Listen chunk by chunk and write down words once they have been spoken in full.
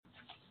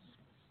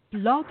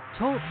Blog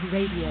Talk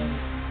Radio.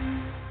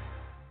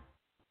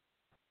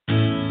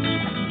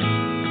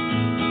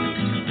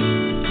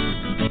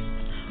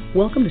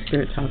 Welcome to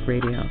Spirit Talk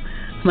Radio.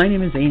 My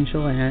name is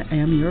Angel and I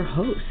am your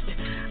host.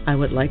 I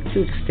would like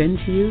to extend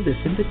to you this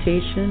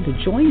invitation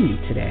to join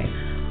me today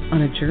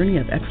on a journey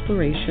of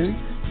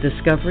exploration,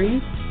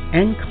 discovery,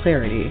 and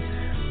clarity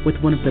with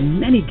one of the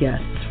many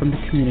guests from the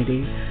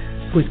community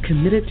who is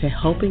committed to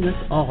helping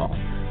us all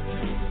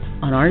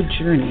on our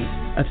journey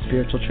of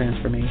spiritual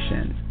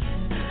transformation.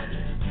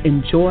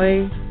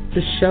 Enjoy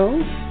the show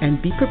and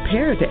be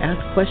prepared to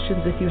ask questions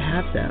if you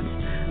have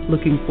them.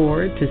 Looking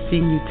forward to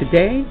seeing you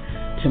today,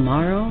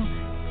 tomorrow,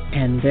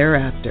 and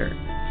thereafter.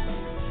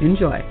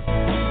 Enjoy.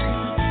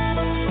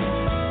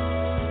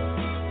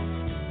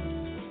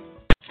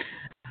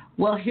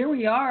 Well, here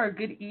we are.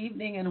 Good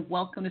evening and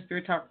welcome to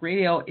Spirit Talk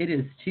Radio. It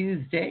is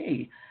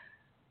Tuesday,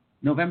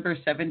 November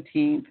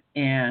 17th,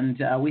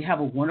 and we have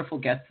a wonderful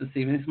guest this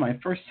evening. This is my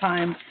first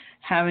time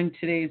having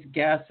today's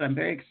guest. I'm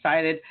very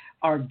excited.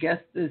 Our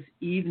guest this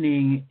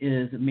evening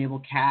is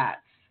Mabel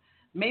Katz.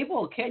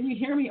 Mabel, can you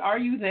hear me? Are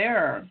you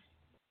there?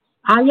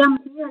 I am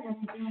here.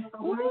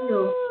 How are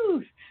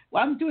you?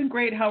 Well, I'm doing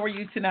great. How are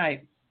you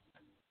tonight?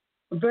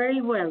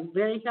 Very well.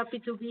 Very happy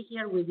to be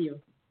here with you.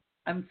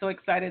 I'm so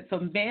excited. So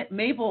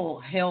Mabel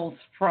hails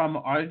from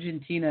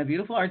Argentina,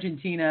 beautiful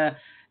Argentina,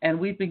 and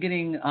we've been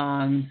getting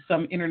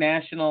some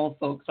international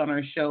folks on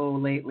our show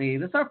lately.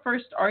 This is our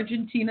first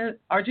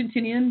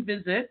Argentinian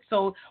visit,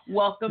 so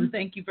welcome.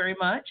 Thank you very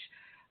much.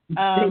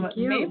 Thank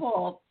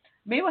you.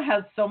 Mabel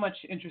has so much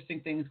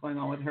interesting things going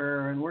on with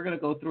her, and we're going to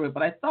go through it.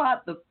 But I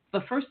thought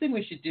the first thing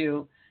we should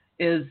do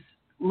is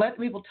let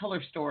Mabel tell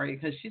her story,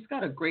 because she's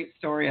got a great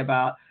story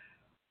about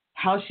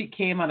how she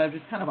came out of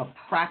just kind of a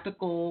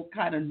practical,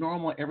 kind of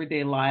normal,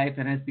 everyday life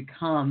and has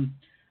become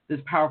this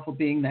powerful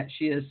being that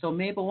she is. So,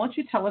 Mabel, why don't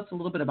you tell us a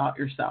little bit about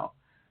yourself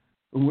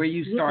and where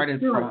you started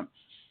from?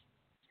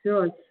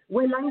 Sure.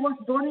 Well, I was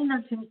born in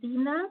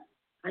Argentina.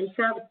 I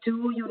have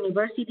 2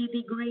 university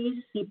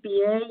degrees,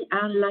 CPA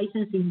and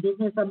license in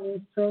business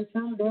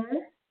administration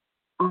there.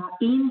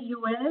 In the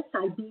U.S.,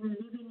 I've been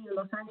living in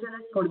Los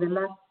Angeles for the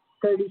last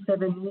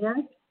 37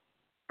 years.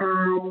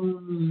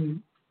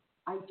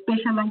 I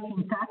specialize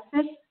in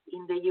taxes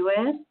in the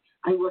U.S.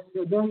 I was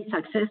a very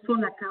successful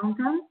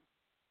accountant,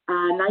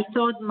 and I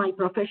thought my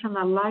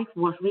professional life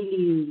was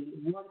really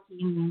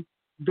working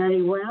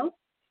very well.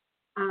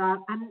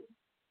 And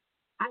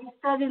I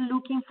started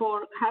looking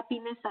for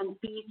happiness and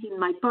peace in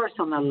my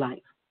personal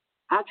life.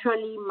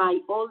 Actually, my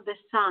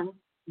oldest son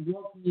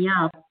woke me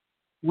up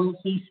when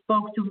he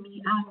spoke to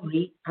me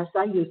angry, as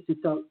I used to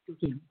talk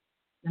to him.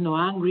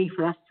 Angry,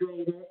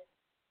 frustrated.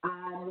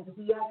 And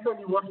he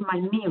actually was my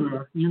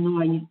mirror.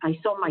 I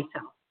saw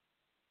myself.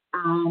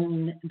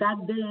 And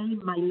that day,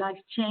 my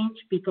life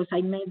changed because I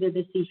made the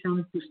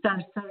decision to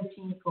start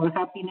searching for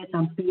happiness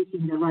and peace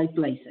in the right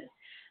places.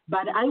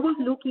 But I was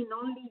looking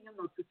only,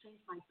 to change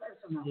my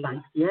personal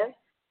life, yes?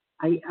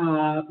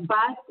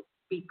 But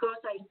because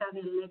I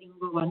started letting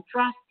go and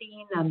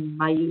trusting and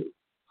my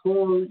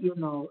whole,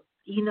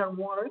 inner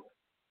work,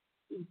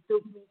 it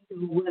took me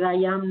to where I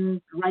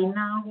am right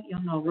now,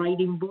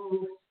 writing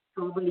books,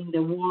 traveling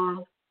the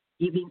world,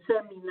 giving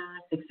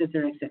seminars,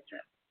 etc., etc.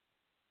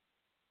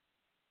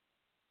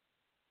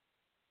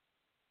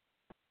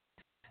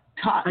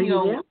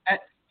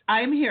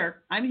 I'm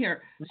here.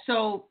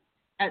 So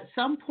at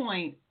some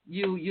point,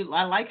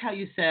 I like how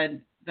you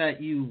said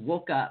that you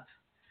woke up.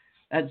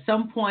 At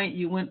some point,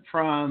 you went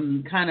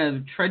from kind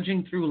of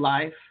trudging through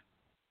life,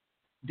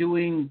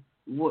 doing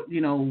what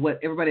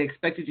everybody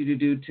expected you to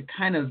do, to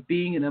kind of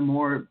being in a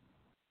more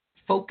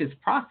focused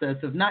process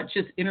of not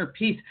just inner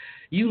peace.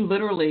 You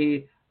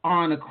literally are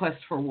on a quest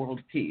for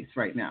world peace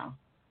right now.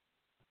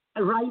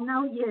 Right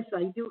now, yes,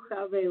 I do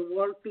have a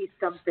world peace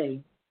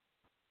campaign.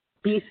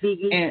 Peace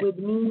begins with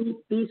me.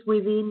 Peace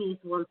within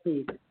is world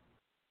peace.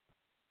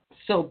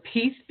 So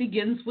peace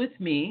begins with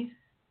me,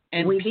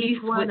 and with peace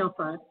each one of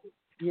us.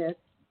 Yes.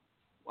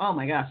 Oh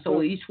my gosh!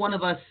 So each one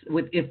of us,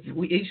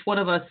 each one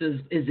of us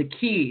is a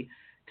key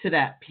to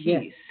that peace.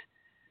 Yes.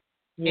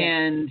 Yes.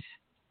 And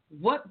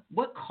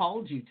what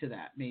called you to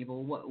that,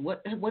 Mabel?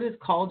 What has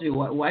called you?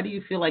 Why do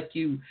you feel like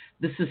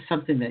this is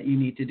something that you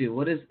need to do?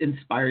 What has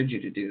inspired you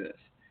to do this?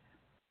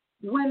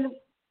 Well,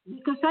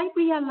 because I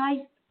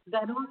realized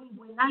that only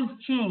when I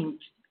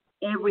changed,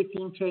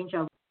 everything changed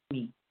around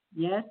me.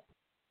 Yes.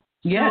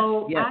 Yes.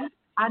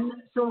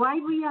 So I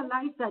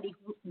realized that if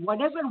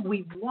whatever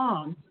we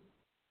want,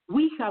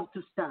 we have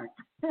to start.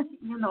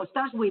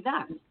 Start with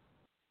us.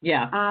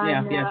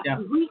 Yeah.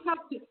 We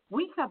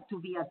have to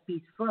be at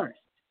peace first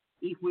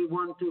if we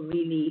want to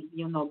really,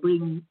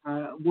 bring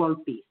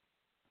world peace.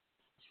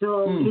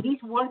 So it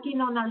is working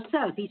on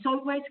ourselves. It's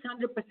always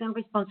 100%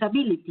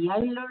 responsibility. I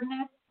learned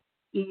it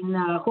in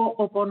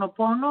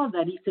Ho'oponopono,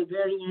 that is a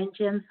very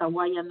ancient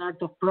Hawaiian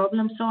art of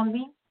problem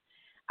solving.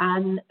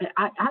 And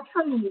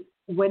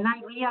when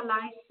I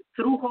realized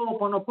through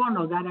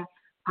Ho'oponopono that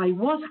I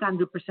was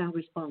 100%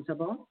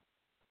 responsible,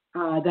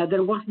 that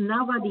there was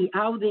nobody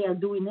out there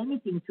doing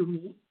anything to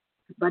me,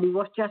 but it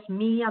was just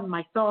me and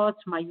my thoughts,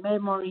 my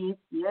memories,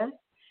 yes.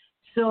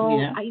 So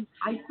I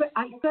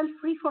felt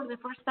free for the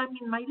first time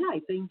in my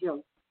life,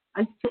 Angel.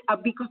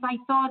 Because I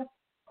thought,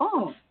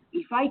 oh,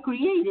 if I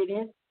created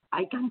it,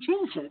 I can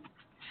change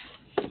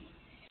it.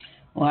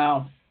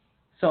 Wow.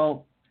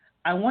 So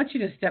I want you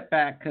to step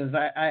back because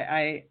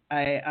I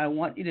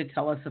want you to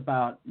tell us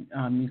about,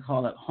 you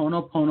call it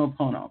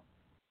Ho'oponopono.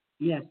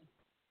 Yes.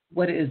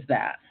 What is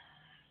that?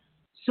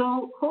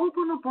 So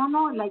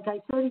Ho'oponopono, like I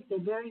said, is a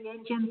very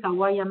ancient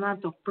Hawaiian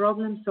art of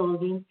problem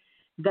solving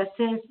that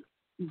says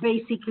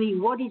basically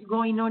what is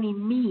going on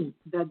in me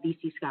that this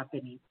is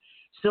happening.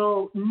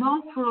 So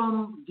not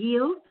from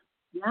guilt,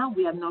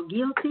 we are not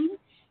guilty,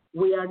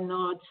 we are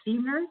not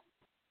sinners,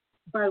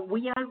 but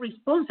we are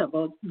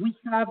responsible. We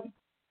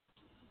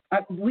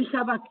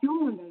have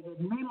accumulated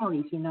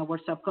memories in our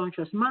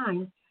subconscious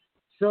mind.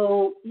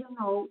 So,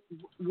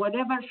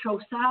 whatever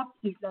shows up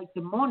is like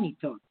the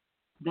monitor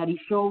that is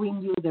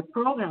showing you the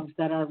programs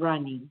that are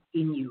running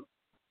in you.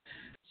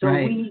 So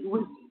right.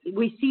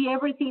 we see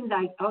everything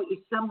like, oh,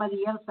 it's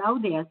somebody else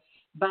out there,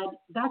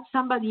 but that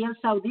somebody else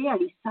out there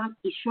is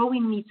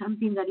showing me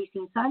something that is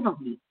inside of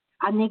me.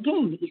 And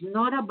again, it's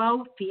not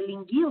about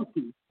feeling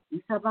guilty.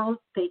 It's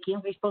about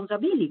taking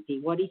responsibility.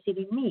 What is it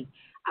in me?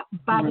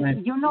 But right.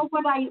 you know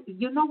what I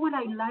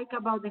like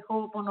about the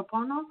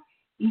Ho'oponopono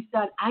is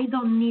that I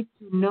don't need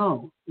to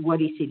know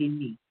what is it in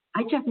me.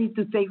 I just need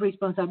to take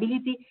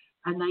responsibility,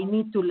 and I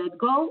need to let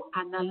go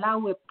and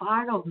allow a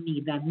part of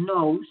me that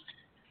knows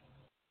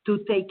to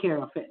take care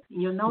of it.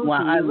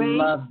 Wow, I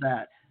love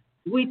that.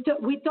 We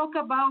talk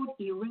about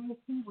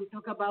erasing, we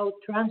talk about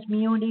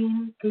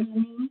transmuting,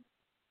 cleaning,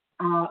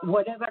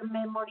 whatever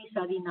memories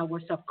are in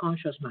our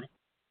subconscious mind.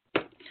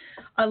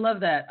 I love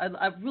that.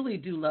 I really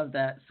do love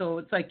that. So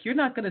it's like we're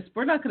not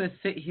gonna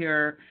sit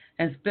here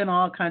and spend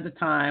all kinds of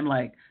time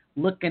like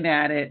looking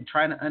at it and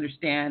trying to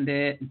understand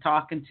it and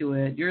talking to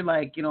it. You're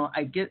like,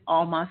 I get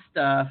all my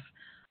stuff.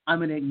 I'm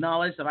gonna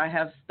acknowledge that I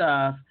have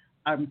stuff.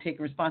 I'm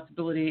taking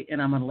responsibility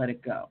and I'm gonna let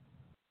it go.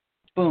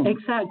 Boom.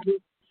 Exactly.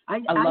 I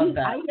love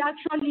that. I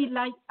actually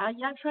like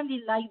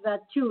that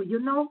too.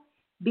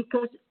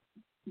 Because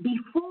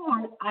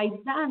before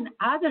I've done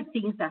other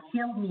things that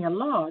helped me a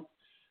lot.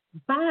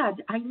 But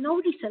I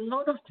notice a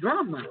lot of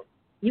drama.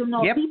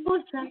 Yep. People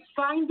just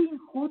finding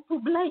who to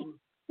blame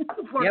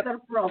for yep. their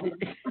problems.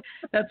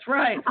 That's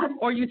right.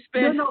 Or you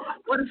spend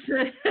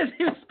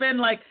you spend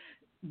like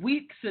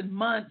weeks and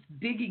months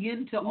digging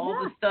into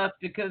all the stuff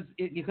because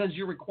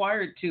you're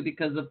required to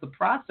because of the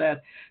process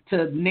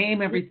to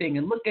name everything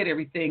and look at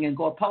everything and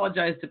go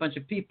apologize to a bunch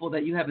of people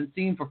that you haven't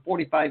seen for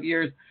 45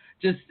 years.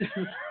 Just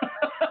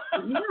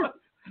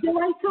So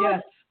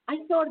I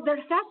thought there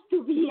has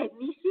to be an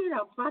easier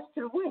and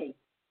faster way.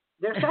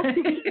 There has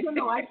to be,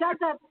 I had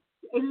that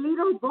a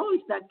little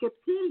voice that kept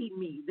telling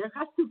me there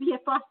has to be a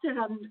faster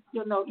and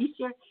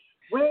easier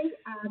way,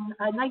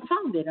 and I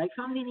found it. I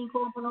found it in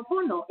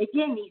Ho'oponopono.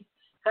 Again, it's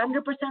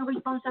 100%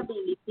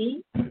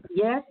 responsibility.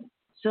 Yes,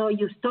 so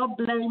you stop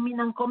blaming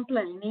and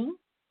complaining,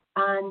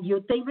 and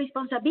you take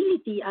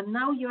responsibility, and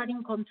now you are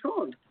in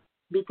control.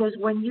 Because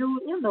when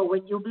you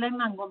blame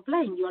and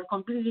complain, you are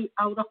completely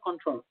out of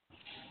control.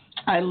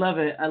 I love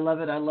it.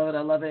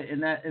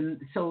 And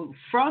so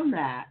from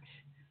that,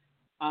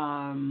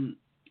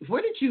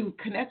 where did you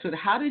connect with?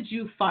 How did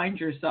you find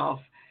yourself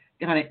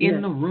kind of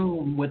in the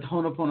room with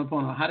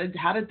Ho'oponopono? How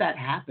did that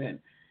happen?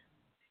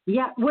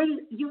 Yeah, well,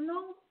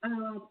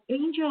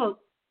 Angel,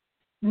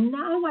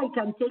 now I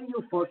can tell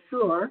you for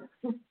sure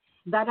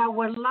that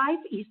our life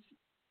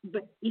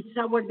it's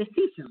our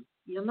decision.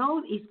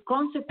 It's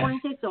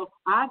consequences of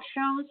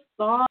actions,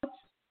 thoughts,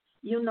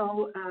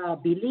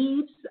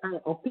 beliefs,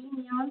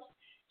 opinions.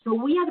 So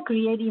we are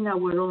creating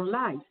our own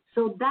lives.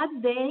 So that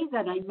day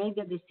that I made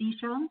the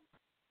decision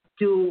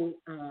to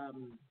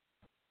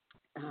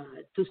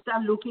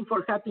start looking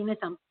for happiness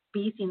and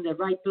peace in the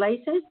right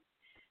places,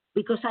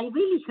 because I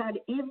really had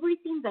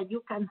everything that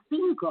you can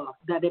think of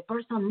that a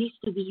person needs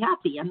to be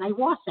happy, and I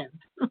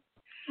wasn't.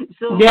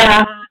 So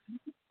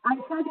I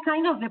had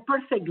kind of the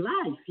perfect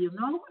life, and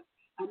I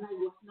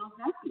was not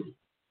happy.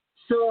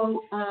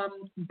 So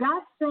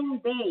that same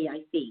day,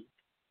 I think,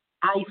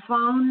 I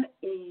found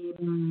a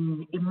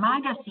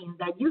magazine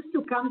that used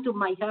to come to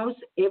my house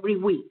every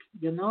week,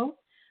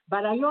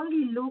 but I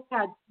only look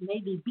at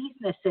maybe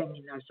business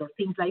seminars or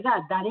things like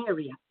that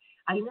area.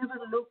 I never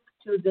looked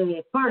to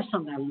the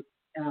personal,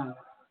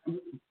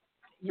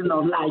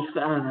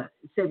 life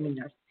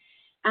seminars.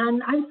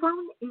 And I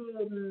found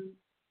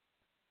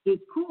a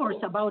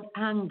course about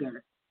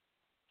anger.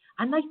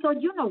 And I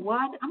thought, you know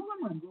what, I'm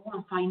going to go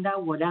and find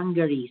out what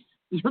anger is.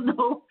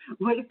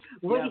 What is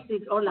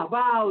it all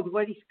about?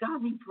 Where it's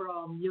coming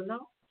from,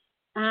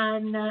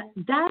 And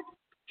that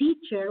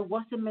teacher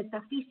was a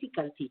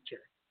metaphysical teacher.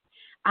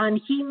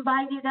 And he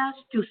invited us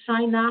to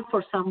sign up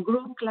for some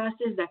group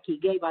classes that he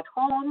gave at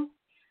home.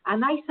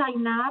 And I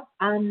signed up,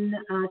 and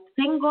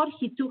thank God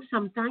he took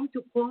some time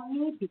to call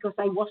me because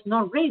I was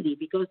not ready,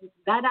 because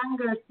that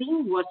anger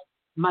thing was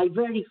my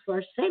very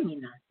first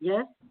seminar,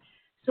 yes?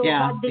 So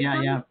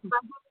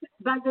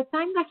by the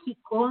time that he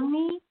called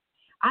me,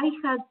 I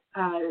had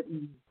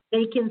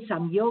taken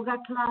some yoga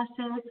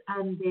classes,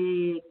 and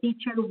the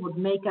teacher would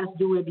make us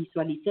do a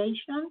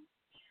visualization.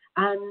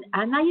 And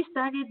I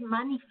started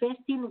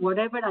manifesting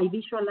whatever I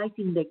visualized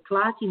in the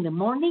class in the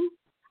morning,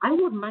 I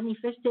would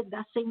manifest it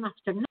that same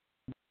afternoon.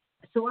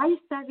 So I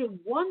started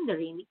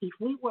wondering if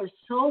we were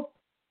so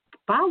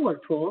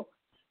powerful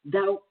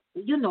that,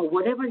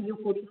 whatever you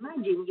could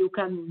imagine, you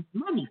can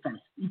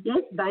manifest,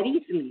 yes, that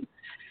easily.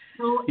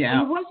 So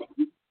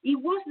it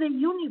was the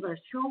universe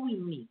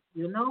showing me,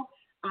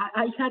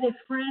 I had a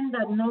friend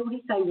that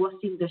noticed I was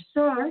in the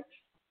search,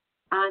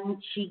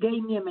 and she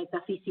gave me a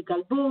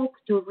metaphysical book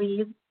to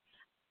read.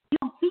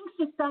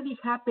 Things started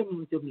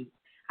happening to me.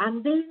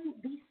 And then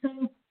this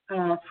same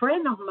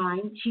friend of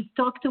mine, she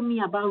talked to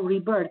me about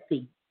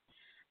rebirthing.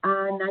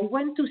 And I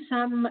went to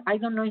I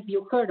don't know if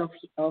you heard of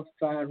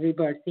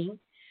rebirthing.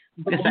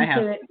 But yes, I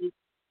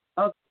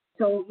have.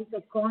 So it's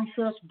a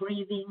conscious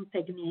breathing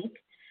technique.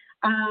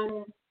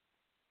 And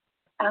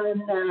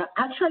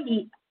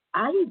actually,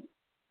 I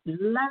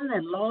learned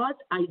a lot.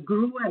 I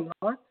grew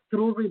a lot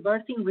through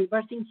rebirthing.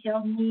 Rebirthing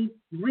helped me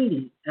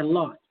really a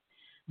lot.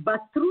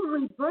 But through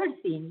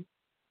rebirthing,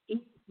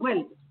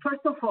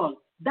 first of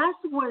all, that's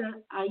where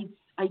I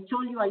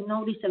told you I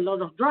noticed a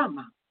lot of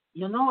drama.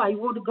 I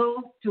would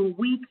go to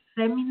week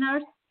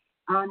seminars,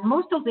 and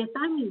most of the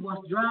time it was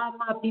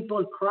drama,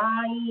 people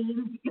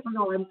crying,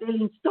 and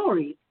telling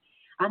stories.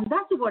 And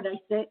that's what I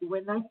said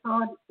when I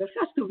thought there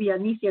has to be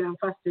an easier and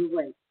faster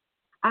way.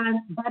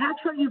 But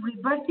actually,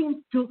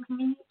 rebirthing took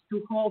me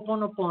to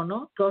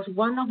Ho'oponopono, because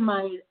one of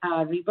my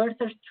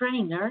rebirthers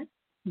trainers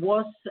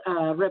was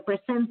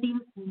representing,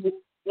 who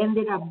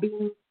ended up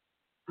being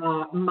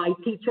my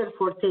teacher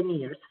for 10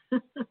 years,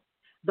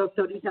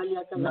 Dr.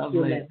 Italia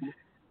Cavacioletta.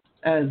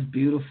 That is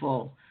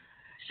beautiful.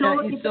 So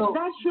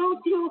that shows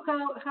you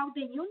how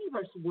the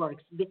universe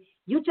works.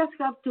 You just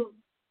have to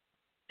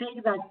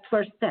take that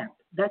first step.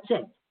 That's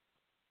it.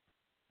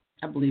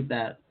 I believe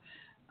that.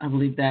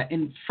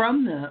 And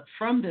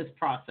from this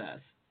process,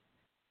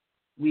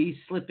 we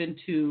slip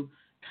into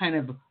kind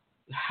of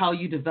how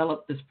you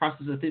develop this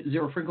process of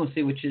zero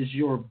frequency, which is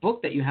your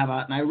book that you have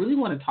out. And I really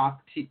want to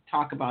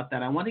talk about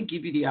that. I want to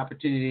give you the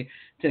opportunity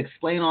to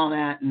explain all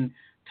that and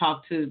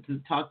talk to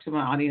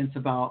my audience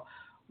about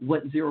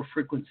what zero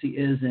frequency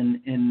is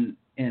and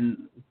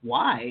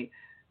why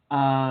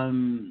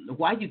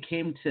you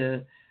came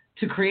to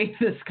create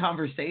this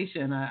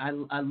conversation. I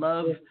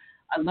love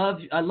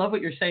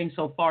what you're saying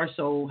so far.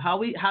 So how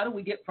do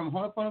we get from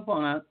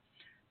Ho'oponopono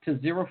to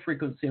zero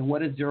frequency, and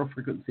what is zero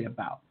frequency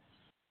about?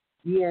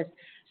 Yes.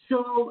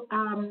 So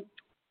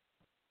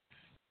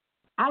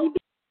I've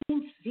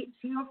been in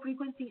zero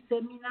frequency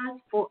seminars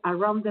for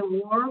around the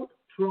world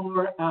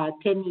for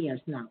 10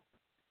 years now.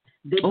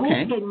 The book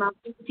came out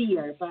this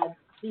year, but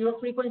zero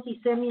frequency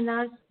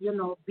seminars,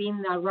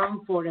 been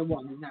around for a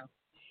while now.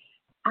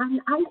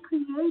 And I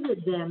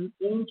created them,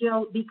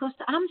 Angel, because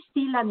I'm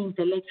still an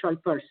intellectual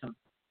person.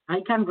 I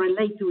can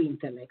relate to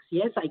intellects.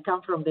 Yes, I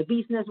come from the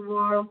business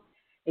world,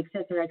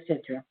 etc.,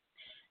 etc.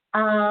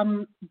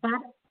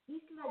 But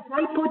it's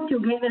like I put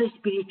together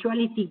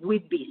spirituality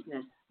with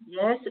business.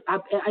 Yes,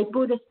 I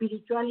put a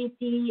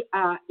spirituality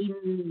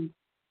in,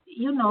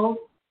 here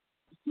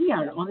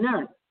on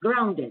earth,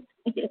 grounded.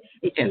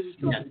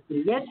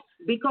 Yes,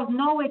 because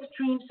no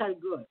extremes are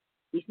good.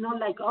 It's not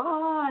like,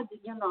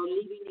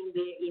 living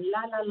in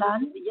La La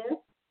Land, yes,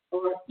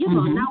 or,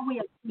 now we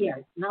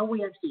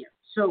are here.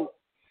 So,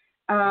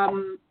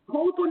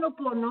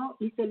 Ho'oponopono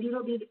is a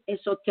little bit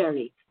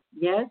esoteric,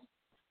 yes,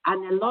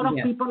 and a lot of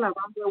people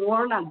around the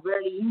world are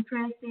very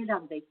interested,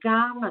 and they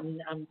come,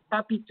 and I'm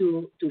happy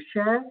to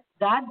share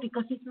that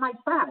because it's my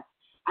path.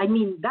 I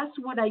mean, that's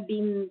what I've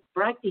been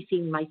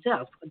practicing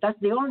myself. That's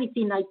the only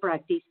thing I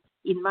practice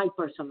in my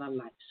personal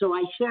life. So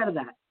I share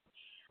that.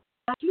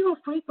 Zero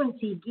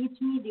frequency gives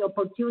me the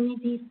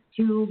opportunity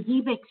to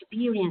give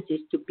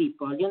experiences to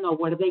people,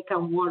 where they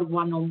can work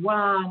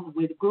one-on-one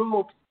with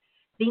groups,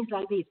 things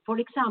like this. For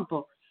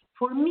example,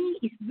 for me,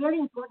 it's very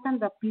important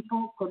that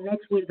people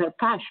connect with their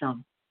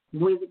passion,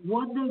 with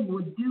what they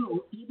would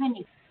do, even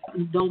if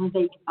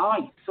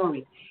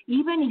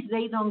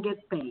they don't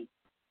get paid.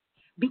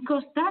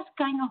 Because that's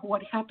kind of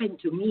what happened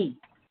to me.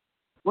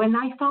 When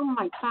I found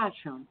my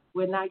passion,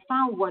 when I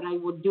found what I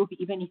would do,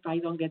 even if I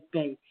don't get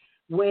paid,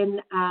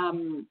 when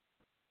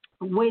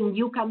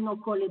you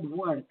cannot call it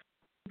work.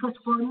 Because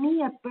for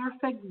me, a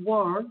perfect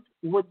world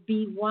would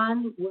be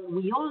one where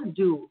we all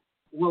do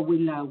what we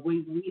love.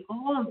 We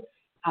all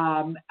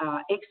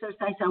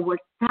exercise our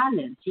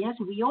talents. Yes,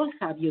 we all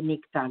have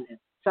unique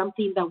talents,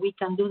 something that we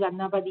can do that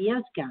nobody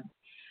else can.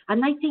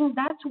 And I think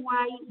that's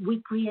why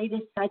we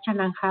created such an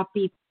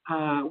unhappy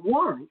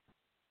world,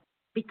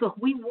 because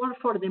we work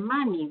for the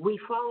money. We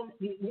found,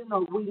 we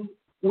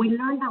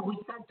learned that we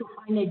had to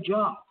find a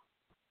job.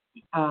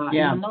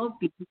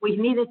 We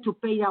needed to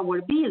pay our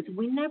bills.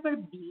 We never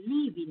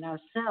believed in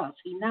ourselves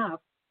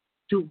enough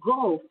to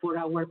go for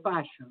our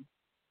passion,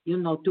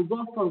 to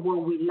go for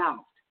what we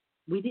loved.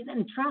 We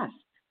didn't trust.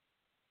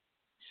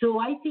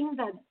 So I think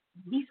that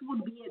this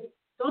would be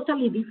a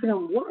totally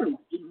different world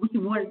if we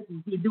were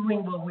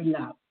doing what we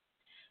love.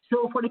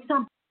 So, for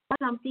example,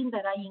 something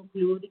that I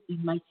include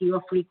in my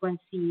zero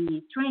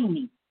frequency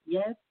training,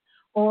 yes,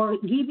 or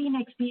giving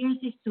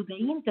experiences to the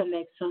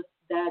intellect, so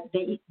that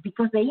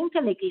because the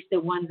intellect is the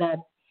one that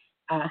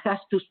has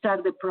to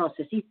start the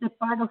process. It's the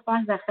part of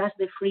us that has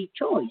the free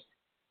choice.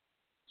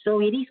 So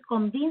it is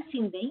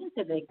convincing the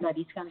intellect that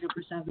is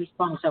 100%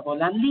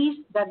 responsible, at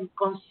least that it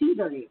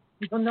consider it,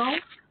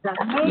 that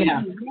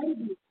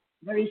maybe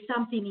there is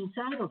something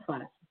inside of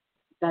us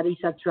that is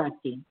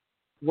attracting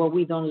what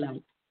we don't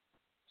like.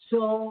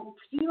 So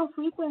zero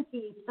frequency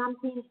is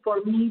something for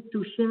me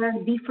to share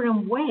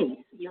different ways,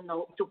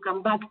 to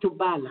come back to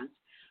balance.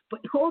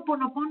 But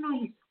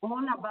Ho'oponopono is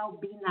all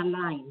about being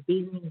aligned,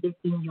 being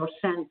in your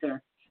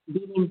center,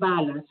 being in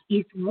balance.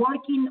 It's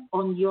working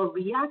on your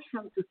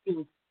reaction to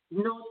things,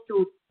 not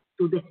to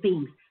the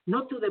things,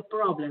 not to the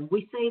problem.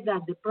 We say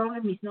that the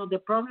problem is not the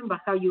problem, but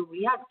how you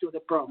react to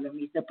the problem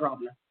is the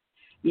problem.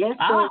 Yes.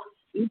 So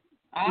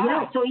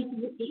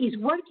it's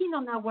working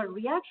on our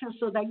reaction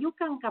so that you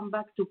can come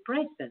back to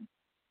present.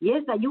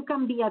 Yes, that you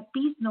can be at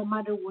peace no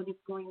matter what is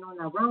going on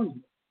around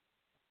you.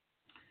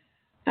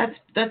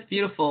 That's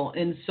beautiful.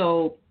 And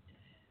so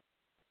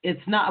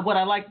it's not what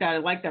I like that. I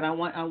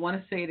want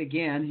to say it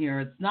again here.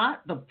 It's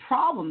not the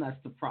problem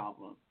that's the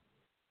problem.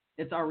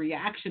 It's our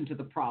reaction to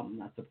the problem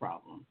that's the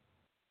problem.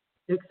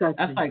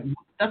 Exactly.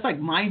 That's like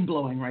mind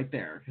blowing right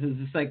there, because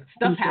it's like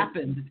stuff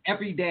happens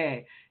every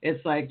day.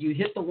 It's like you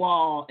hit the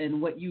wall,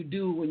 and what you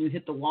do when you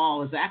hit the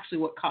wall is actually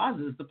what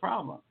causes the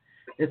problem.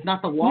 It's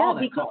not the wall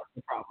that causes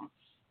the problem.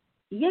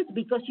 Yes,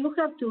 because you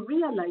have to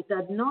realize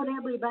that not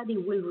everybody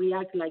will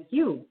react like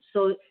you.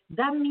 So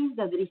that means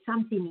that there is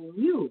something in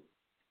you.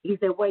 It's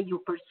the way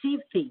you perceive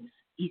things.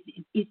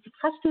 It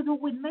has to do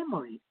with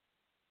memory.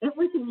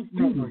 Everything is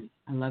memory.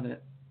 I love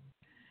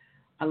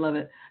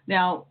it.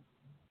 Now,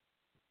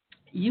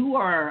 you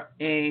are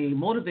a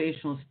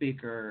motivational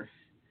speaker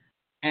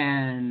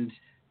and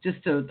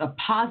just a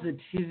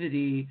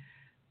positivity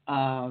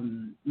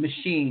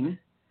machine.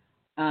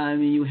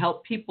 You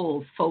help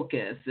people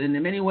focus, and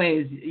in many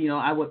ways,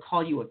 I would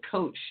call you a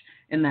coach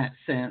in that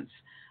sense,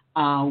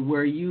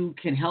 where you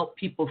can help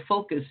people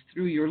focus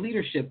through your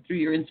leadership, through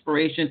your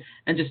inspiration,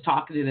 and just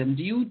talking to them.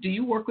 Do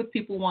you work with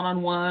people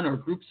one-on-one or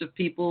groups of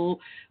people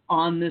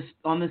on this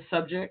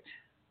subject?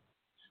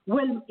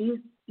 Well,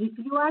 if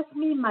you ask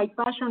me, my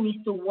passion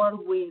is to work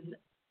with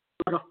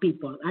a lot of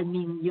people. I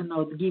mean,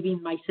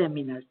 giving my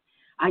seminars.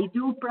 I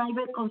do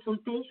private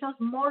consultations,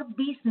 more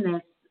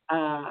business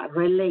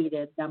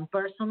related than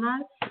personal,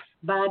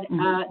 but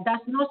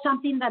that's not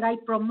something that I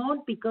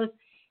promote, because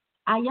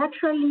I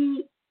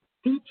actually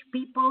teach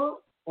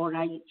people, or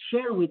I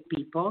share with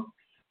people,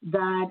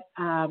 that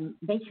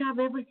they have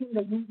everything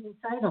they need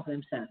inside of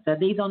themselves, that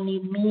they don't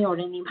need me or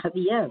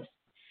anybody else.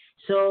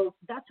 So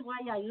that's why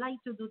I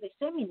like to do the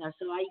seminar.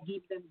 So I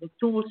give them the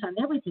tools and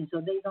everything, so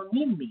they don't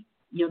need me.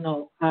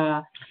 So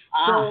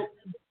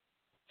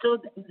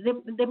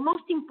the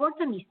most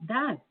important is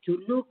that,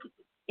 to look.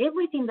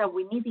 Everything that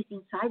we need is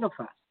inside of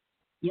us.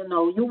 You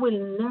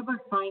will never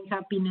find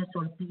happiness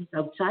or peace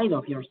outside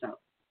of yourself.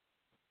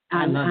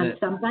 And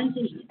sometimes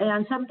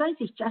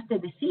it's just a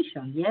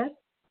decision. Yes.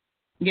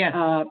 Yes.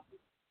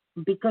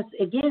 Because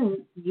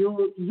again,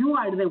 you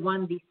are the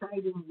one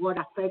deciding what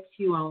affects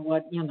you and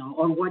what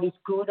or what is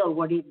good or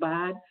what is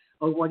bad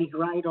or what is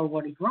right or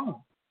what is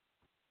wrong.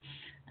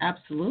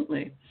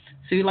 Absolutely.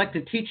 So you like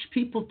to teach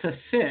people to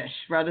fish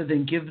rather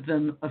than give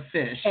them a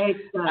fish.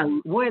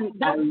 Exactly.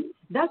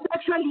 That's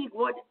actually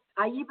what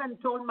I even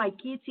told my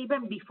kids,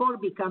 even before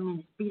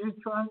becoming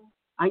spiritual.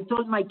 I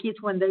told my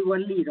kids when they were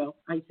little,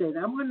 I said,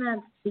 I'm going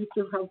to teach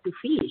you how to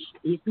fish.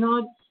 It's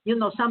not,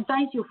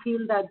 sometimes you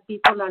feel that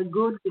people are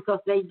good because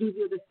they give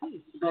you the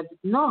fish, but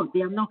no,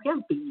 they are not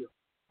helping you.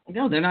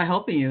 No, they're not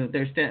helping you. They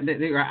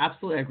are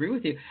absolutely, I agree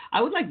with you.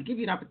 I would like to give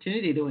you an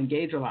opportunity to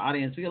engage with our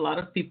audience. We have a lot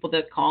of people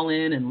that call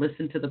in and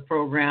listen to the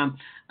program.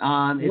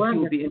 If you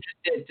would be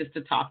interested just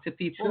to talk to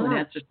people and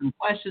answer some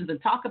questions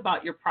and talk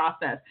about your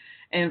process.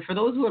 And for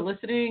those who are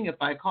listening, if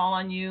I call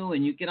on you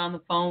and you get on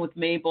the phone with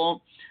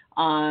Mabel,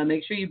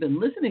 make sure you've been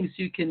listening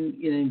so you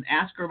can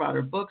ask her about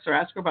her books or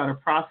ask her about her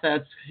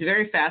process. She's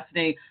very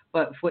fascinating,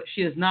 but what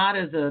she is not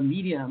as a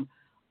medium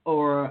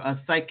or a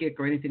psychic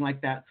or anything like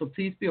that. So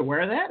please be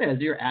aware of that as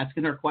you're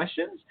asking her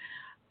questions.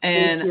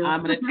 And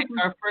I'm going to take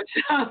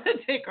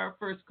our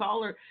first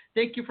caller.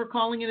 Thank you for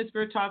calling in to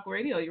Spirit Talk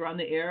Radio. You're on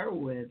the air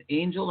with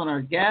Angel and our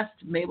guest,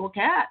 Mabel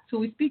Katz, who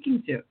we're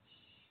speaking to.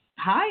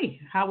 Hi,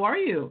 how are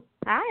you?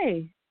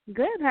 Hi,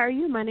 good. How are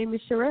you? My name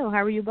is Sherelle.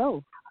 How are you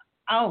both?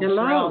 Oh, hello.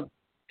 Sherelle,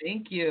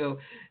 thank you.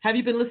 Have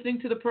you been listening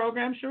to the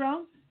program,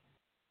 Sherelle?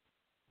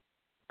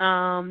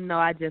 No,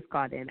 I just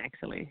got in,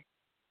 actually.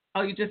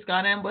 Oh, you just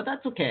got in? Well,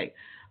 that's okay.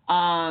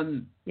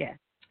 Yeah.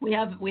 We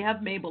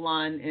have Mabel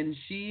on, and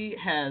she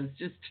has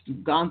just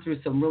gone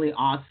through some really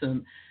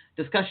awesome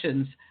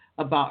discussions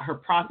about her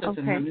process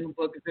and her Okay. new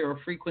book, Zero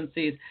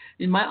Frequencies.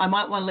 I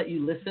might want to let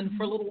you listen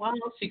for a little while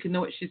so you can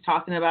know what she's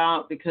talking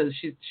about, because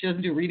she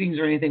doesn't do readings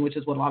or anything, which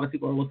is what a lot of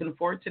people are looking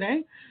for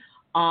today.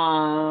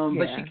 But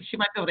Yeah. she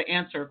might be able to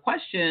answer a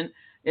question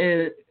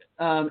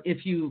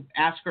if you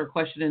ask her a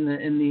question in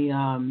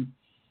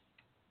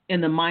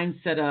the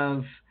mindset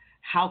of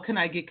how can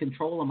I get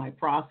control of my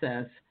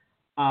process,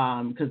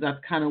 because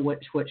that's kind of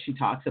what she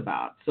talks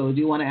about. So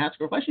do you want to ask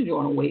her a question? Or do you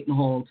want to wait and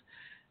hold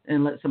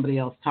and let somebody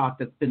else talk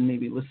that's been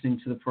maybe listening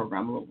to the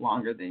program a little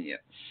longer than you?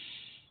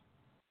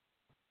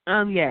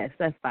 Yes,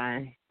 that's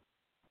fine.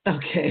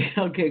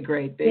 Okay,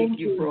 great. Thank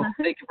you for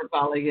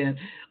calling in.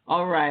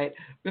 All right,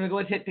 we're gonna go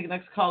ahead and take the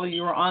next caller.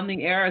 You are on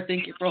the air.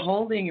 Thank you for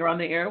holding. You're on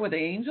the air with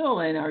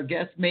Angel and our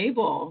guest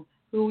Mabel.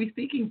 Who are we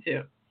speaking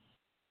to?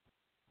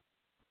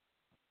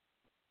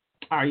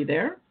 Are you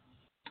there?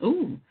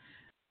 Ooh,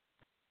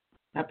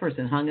 that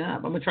person hung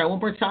up. I'm gonna try one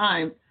more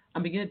time.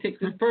 I'm beginning to take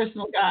this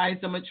personal, guys.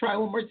 I'm gonna try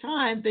one more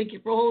time. Thank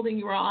you for holding.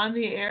 You are on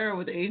the air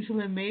with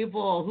Angel and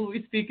Mabel. Who are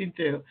we speaking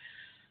to?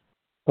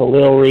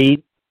 Khalil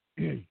Reed.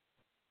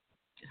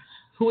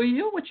 Who are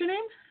you? What's your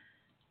name?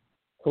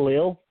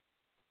 Khalil.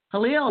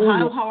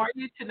 Khalil, how are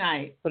you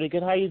tonight? Pretty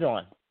good. How you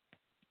doing?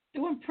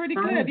 Doing pretty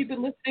good. Have you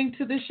been listening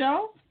to the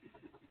show?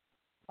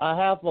 I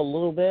have a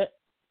little bit,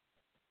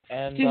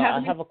 and I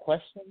have a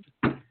question.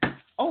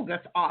 Oh,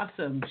 that's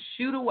awesome.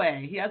 Shoot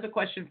away. He has a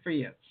question for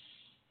you.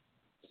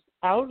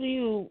 How do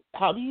you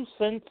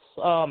sense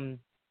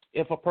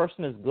if a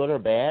person is good or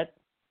bad?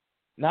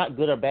 Not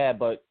good or bad,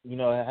 but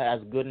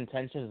has good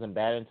intentions and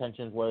bad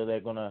intentions, whether they're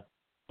gonna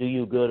do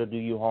you good or do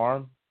you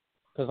harm?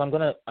 Because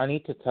I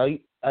need to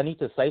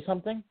say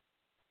something. Is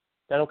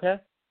that okay?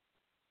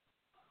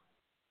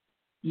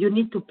 You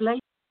need to play,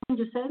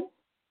 you said?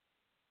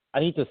 I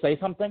need to say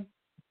something?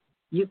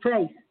 You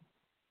play.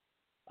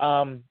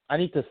 I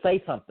need to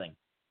say something.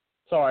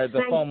 Sorry,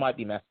 the phone might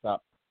be messed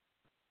up.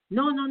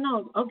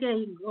 No.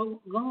 Okay,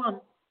 go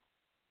on.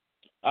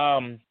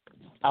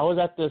 I was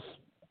at this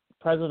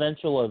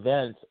presidential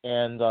event,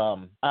 and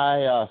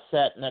I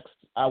sat next.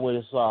 There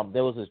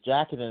was this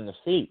jacket in the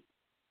seat,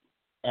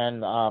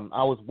 and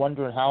I was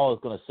wondering how I was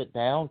going to sit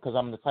down, because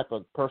I'm the type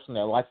of person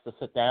that likes to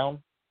sit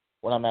down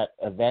when I'm at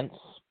events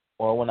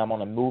or when I'm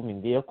on a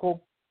moving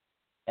vehicle.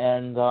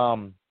 And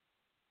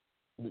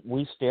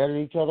we stared at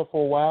each other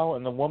for a while,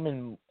 and the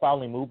woman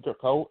finally moved her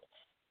coat,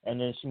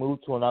 and then she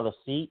moved to another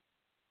seat.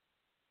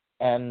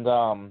 And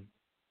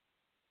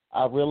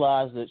I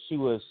realized that she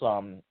was,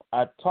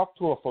 I talked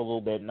to her for a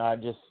little bit, and I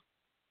just,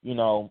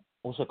 I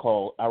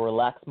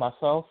relaxed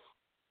myself.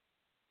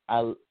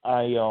 I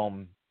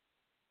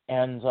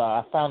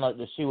found out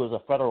that she was a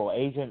federal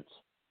agent,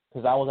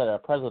 because I was at a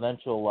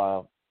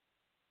presidential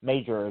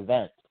major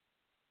event.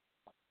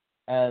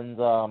 And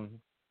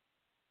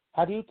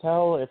how do you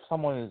tell if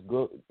someone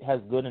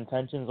has good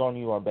intentions on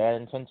you or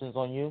bad intentions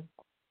on you?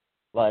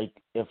 Like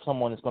if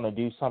someone is going to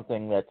do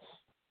something that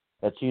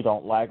you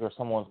don't like, or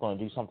someone's going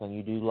to do something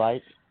you do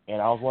like. And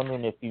I was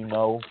wondering if you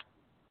know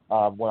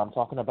what I'm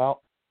talking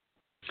about.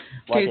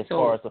 Okay, like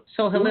so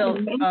Halil,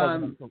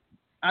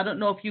 I don't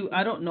know,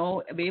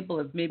 Mabel,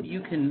 if maybe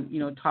you can,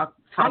 talk.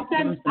 I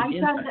can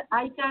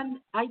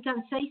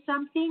say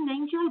something,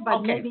 Angel, but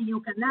okay. Maybe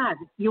you can add.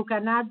 You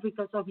can add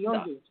because of your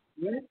age.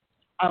 Yes.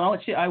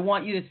 I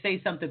want you to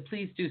say something.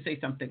 Please do say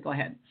something. Go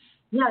ahead.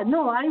 Yeah.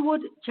 No, I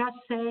would just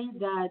say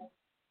that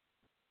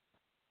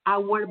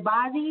our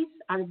bodies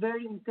are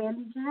very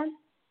intelligent,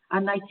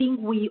 and I think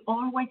we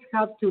always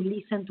have to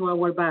listen to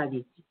our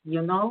bodies.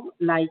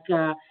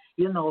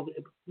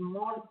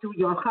 More to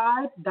your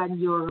heart than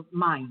your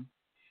mind.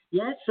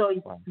 Yes, so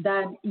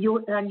that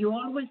you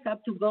always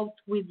have to go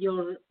with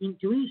your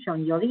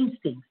intuition, your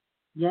instincts.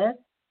 Yes,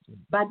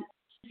 but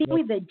the thing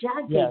with the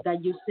jacket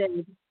that you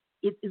said,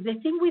 is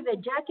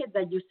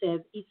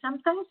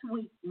sometimes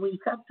we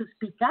have to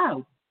speak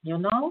out,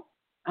 and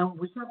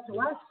we have to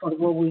ask for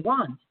what we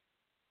want.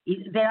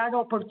 There are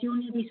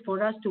opportunities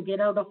for us to get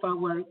out of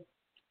our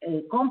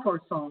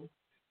comfort zone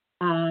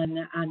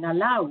and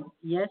allow,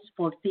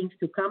 for things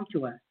to come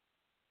to us.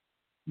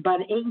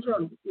 But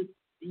Angel,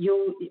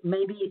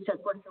 maybe it's a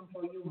question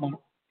for you, Mom.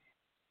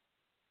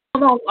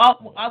 No,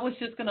 I was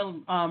just going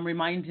to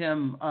remind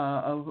him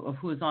of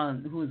who is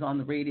on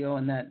the radio,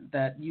 and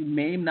that you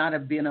may not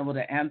have been able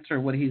to answer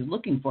what he's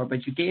looking for,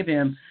 but you gave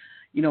him,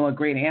 a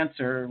great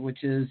answer,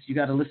 which is you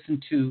got to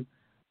listen to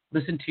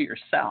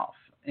yourself.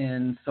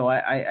 And so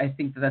I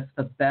think that's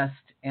the best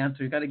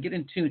answer. You got to get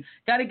in tune.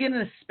 Got to get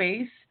in a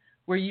space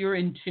where you're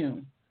in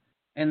tune,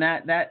 and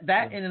that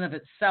in and of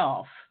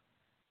itself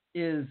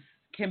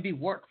can be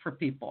work for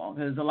people,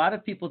 because a lot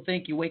of people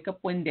think you wake up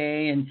one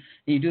day and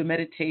you do a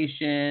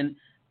meditation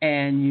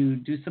and you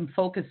do some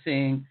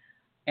focusing,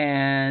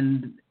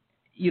 and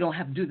you don't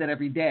have to do that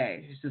every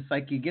day. It's just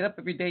like you get up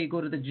every day, you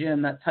go to the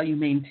gym. That's how you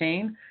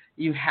maintain.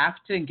 You have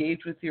to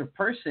engage with your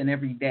person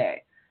every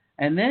day.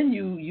 And then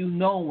you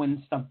know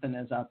when something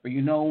is up, or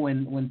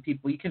when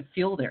people, you can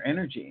feel their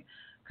energy,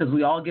 because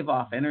we all give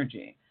off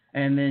energy.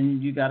 And then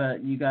you gotta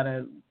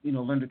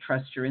learn to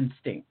trust your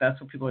instinct. That's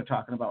what people are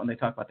talking about when they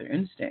talk about their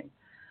instinct.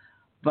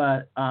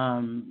 But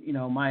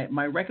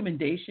my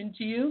recommendation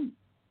to you,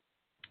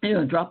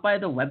 drop by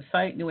the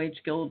website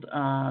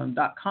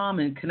newageguild.com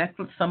and connect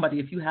with somebody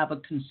if you have a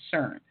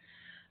concern.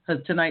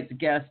 Because tonight's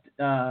guest,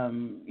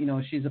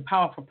 she's a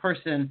powerful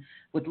person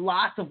with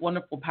lots of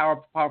wonderful,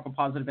 powerful,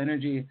 positive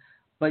energy.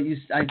 But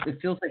it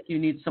feels like you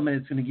need somebody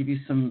that's going to give you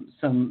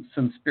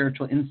some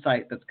spiritual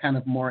insight that's kind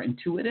of more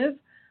intuitive,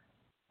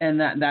 and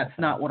that's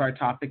not what our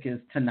topic is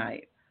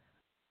tonight.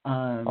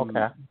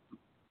 Okay.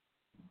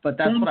 But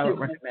that's what I would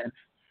recommend.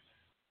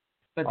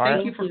 But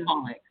thank you for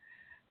calling.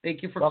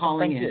 Thank you for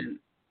calling in,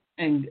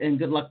 and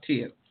good luck to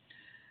you.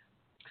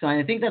 So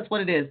I think that's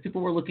what it is.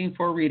 People were looking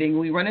for a reading.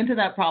 We run into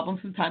that problem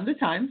from time to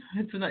time.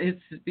 It's when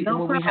we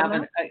have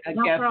a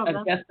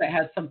guest that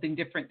has something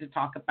different to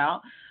talk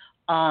about.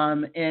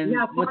 What's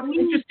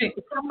interesting,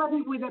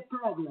 somebody with a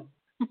problem.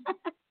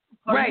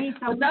 Right.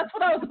 But that's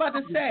what I was about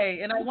to say,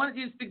 and I wanted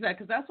you to speak to that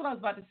because that's what I was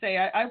about to say.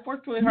 I've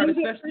worked really hard,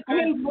 especially.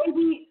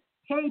 Maybe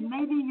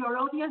your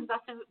audience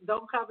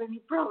don't have any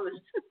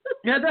problems.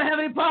 Yeah, don't have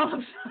any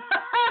problems.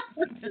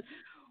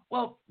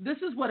 Well, this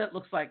is what it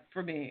looks like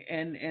for me,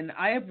 and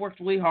I have worked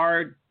really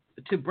hard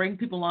to bring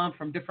people on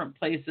from different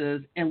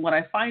places. And what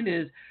I find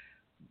is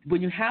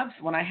when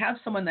I have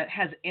someone that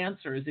has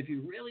answers, if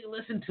you really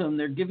listen to them,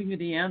 they're giving you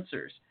the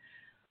answers.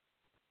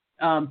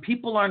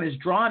 People aren't as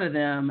drawn to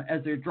them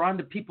as they're drawn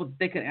to people that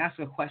they can ask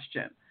a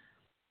question,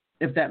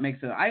 if that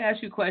makes sense. I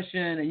ask you a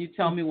question and you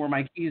tell me where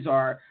my keys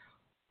are,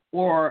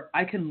 or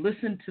I can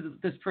listen to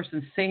this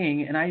person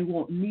saying, and I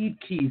won't need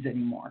keys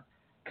anymore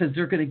because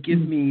they're going to give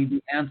me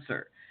the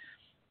answer.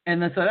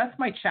 And so that's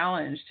my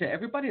challenge to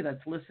everybody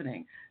that's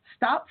listening.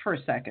 Stop for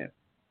a second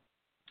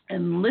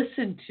and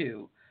listen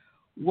to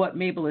what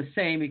Mabel is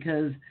saying,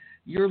 because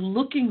you're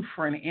looking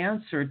for an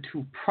answer to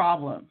a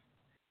problem.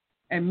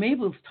 And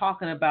Mabel's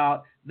talking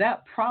about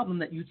that problem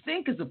that you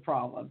think is a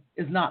problem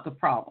is not the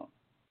problem,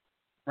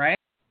 right?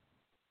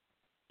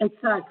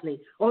 Exactly.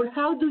 Or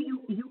how do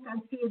you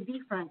can see it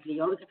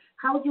differently, or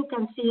how you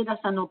can see it as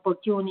an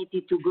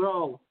opportunity to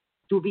grow,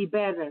 to be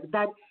better.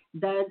 That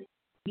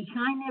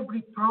behind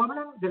every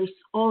problem, there is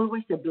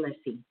always a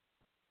blessing.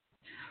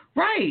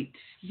 Right.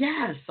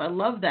 Yes, I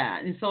love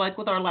that. And so like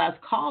with our last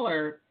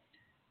caller,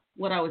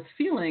 what I was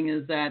feeling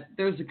is that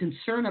there's a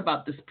concern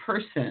about this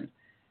person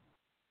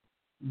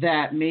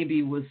that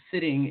maybe was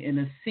sitting in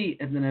a seat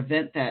at an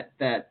event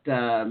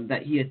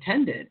that he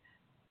attended.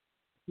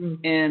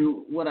 Mm-hmm.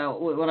 And what I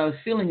was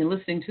feeling and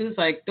listening to is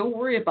like, don't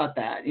worry about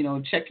that.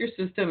 Check your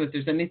system if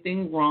there's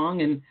anything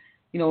wrong, and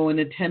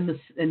attend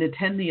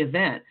the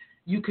event.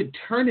 You could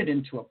turn it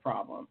into a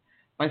problem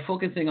by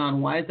focusing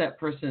on why is that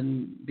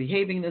person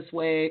behaving this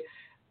way,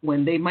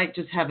 when they might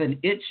just have an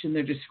itch and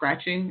they're just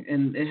scratching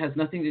and it has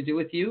nothing to do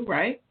with you,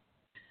 right?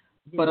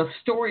 Yeah. But of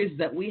stories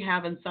that we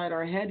have inside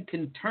our head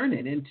can turn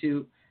it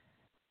into,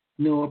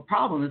 a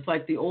problem. It's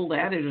like the old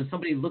adage when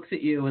somebody looks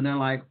at you and they're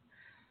like,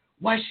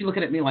 why is she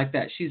looking at me like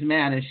that? She's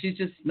mad, and she's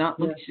just not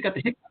looking. Yeah. She's got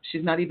the hiccups.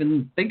 She's not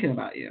even thinking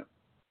about you.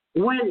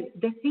 Well,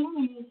 the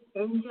thing is,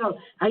 Angel,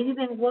 I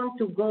didn't want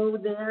to go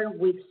there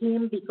with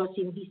him because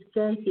in this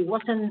case it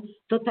wasn't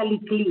totally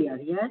clear,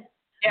 yes?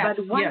 Yes,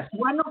 but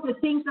one of the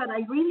things that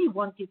I really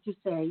wanted to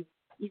say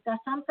is that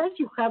sometimes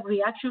you have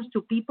reactions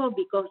to people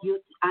because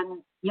it's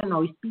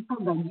people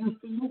that you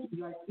think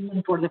you are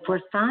seeing for the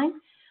first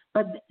time,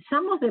 but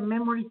some of the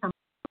memories I'm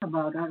talking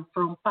about are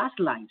from past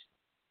lives.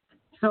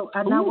 So,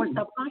 our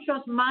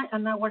subconscious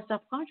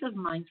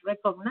minds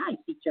recognize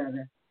each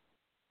other.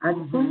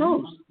 And who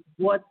knows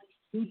what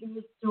he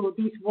did to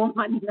this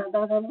woman in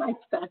another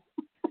lifetime.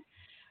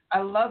 I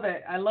love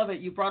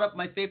it. You brought up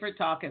my favorite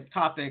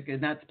topic,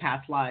 and that's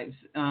past lives.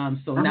 Now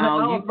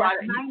you brought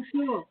it.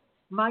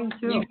 Mine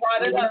too. You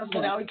brought it up, so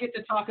now we get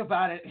to talk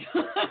about it.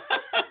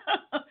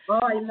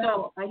 I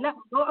love.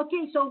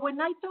 Okay, so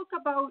when I talk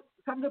about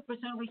 100%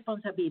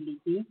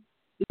 responsibility,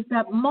 is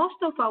that most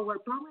of our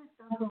problems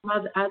come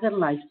from other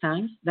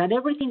lifetimes, that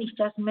everything is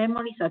just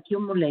memories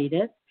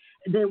accumulated.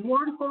 The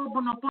word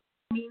Ho'oponopono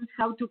means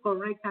how to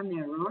correct an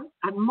error,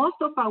 and most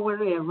of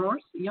our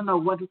errors,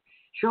 what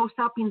shows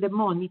up in the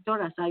monitor,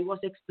 as I was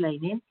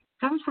explaining,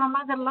 comes from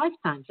other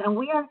lifetimes, and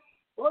we are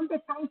all the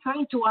time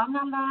trying to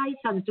analyze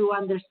and to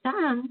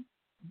understand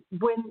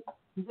when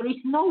there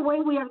is no way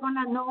we are going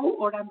to know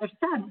or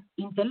understand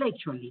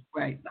intellectually.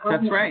 Right,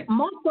 that's right.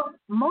 Most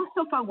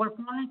of our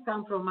problems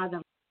come from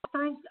other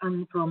lifetimes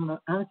and from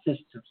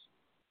ancestors.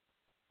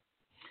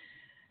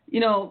 We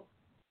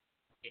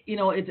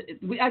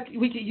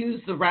could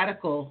use the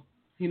radical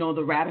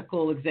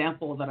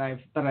example that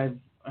I've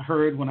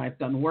heard when I've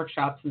done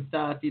workshops and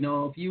stuff.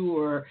 If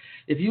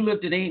you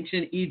lived in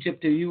ancient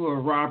Egypt and you were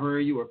a robber,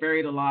 you were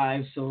buried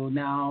alive, so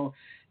now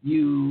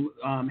you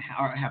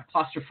have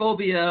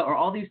claustrophobia or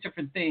all these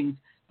different things.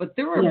 But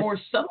there are more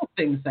subtle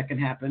things that can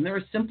happen. There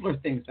are simpler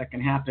things that can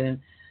happen.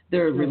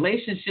 There are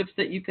relationships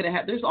that you could have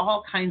had. There's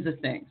all kinds of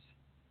things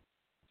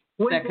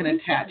that can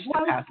attach to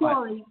past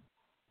life.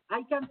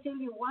 I can tell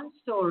you one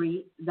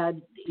story that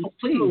is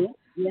true.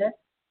 Yes.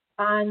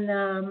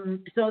 And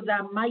so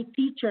that my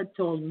teacher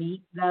told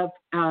me that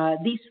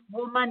this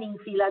woman in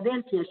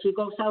Philadelphia, she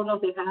goes out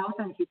of the house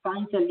and she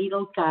finds a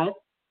little cat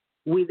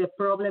with a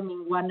problem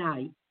in one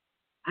eye.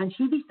 And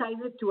she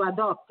decided to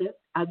adopt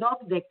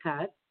the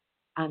cat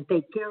and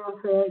take care of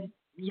it,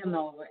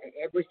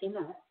 everything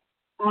else.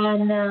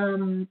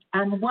 And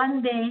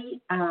one day,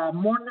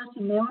 Mona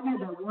Simeone,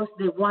 that was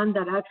the one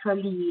that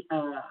actually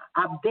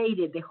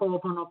updated the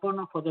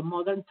Ho'oponopono for the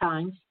modern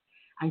times,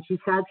 and she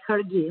had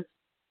her gift.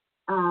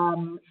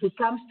 She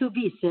comes to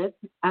visit,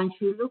 and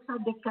she looks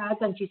at the cat,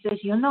 and she says,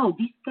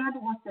 this cat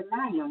was a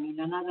lion in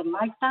another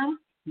lifetime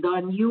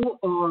that you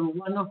or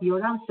one of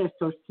your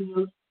ancestors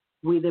killed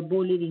with a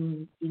bullet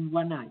in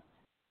one eye.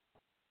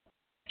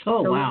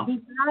 Oh, so wow.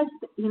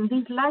 In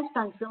this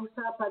lifetime, shows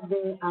up at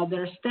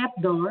their step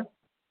door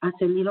as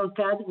a little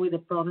cat with a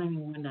problem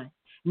in one eye.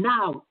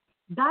 Now,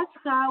 that's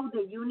how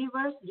the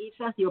universe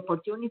gives us the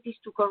opportunities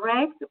to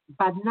correct,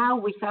 but now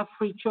we have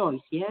free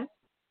choice, yes?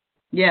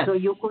 Yes. So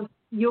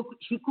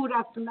she could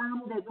have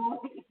slammed the door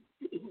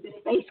in the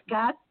face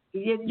cat,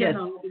 yes. In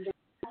the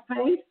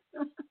face.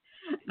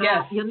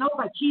 Yes.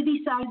 But she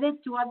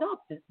decided to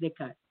adopt the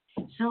cat.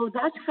 So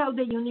that's how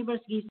the universe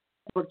gives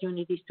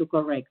opportunities to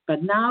correct.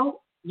 But now,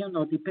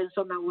 depends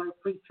on our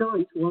free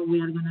choice what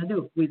we are going to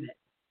do with it.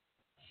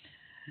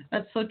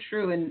 That's so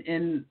true.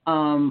 And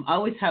I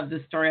always have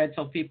this story I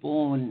tell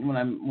people when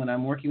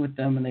I'm working with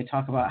them and they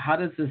talk about how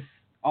does this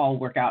all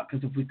work out?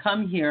 Because if we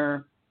come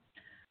here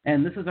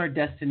and this is our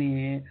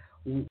destiny,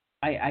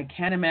 I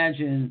can't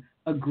imagine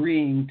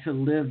agreeing to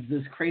live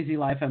this crazy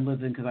life I'm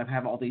living because I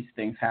have all these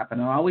things happen.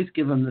 And I always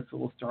give them this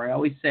little story. I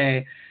always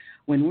say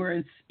when we're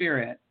in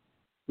spirit,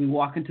 we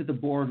walk into the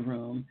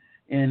boardroom,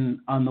 and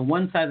on the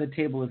one side of the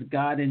table is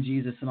God and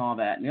Jesus and all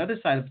that. And the other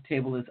side of the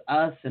table is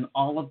us and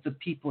all of the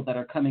people that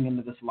are coming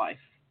into this life.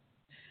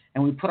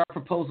 And we put our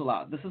proposal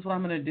out. This is what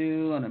I'm going to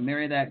do. I'm going to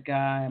marry that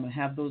guy. I'm going to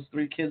have those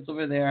 3 kids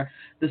over there.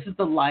 This is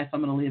the life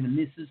I'm going to live, and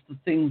this is the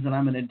things that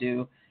I'm going to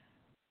do.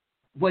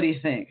 What do you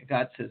think?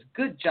 God says,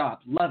 good job.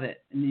 Love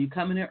it. And then you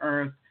come into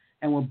earth,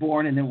 and we're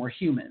born, and then we're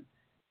human.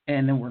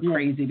 And then we're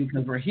crazy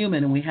because we're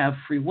human, and we have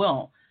free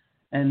will.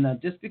 And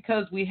just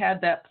because we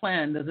had that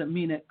plan doesn't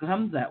mean it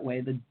comes that way.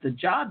 The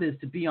job is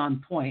to be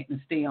on point and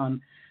stay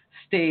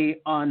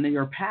on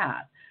your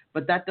path.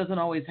 But that doesn't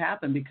always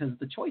happen because of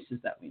the choices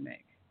that we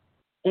make.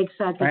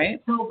 Exactly.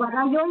 Right? So, but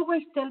I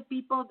always tell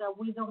people that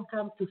we don't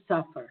come to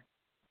suffer.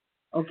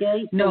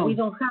 Okay? So no. We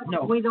don't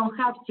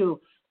have to.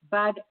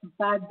 But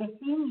the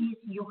thing is,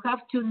 you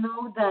have to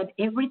know that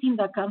everything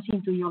that comes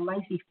into your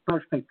life is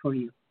perfect for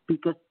you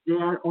because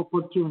there are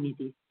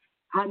opportunities.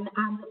 And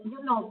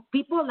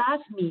people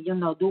ask me,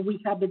 do we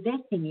have a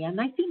destiny?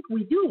 And I think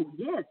we do.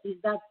 Yes, it's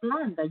that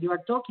plan that you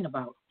are talking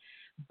about.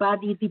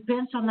 But it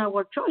depends on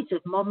our choices.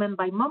 Moment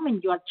by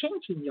moment, you are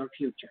changing your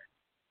future.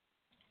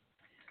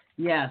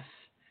 Yes.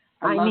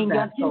 I mean, you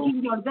are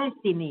changing your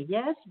destiny,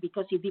 yes,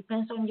 because it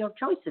depends on your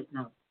choices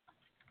now.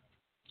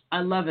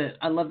 I love it.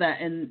 I love that.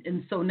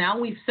 And so now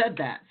we've said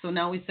that. So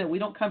now we said we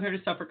don't come here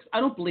to suffer. 'Cause I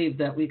don't believe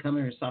that we come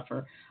here to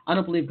suffer. I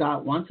don't believe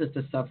God wants us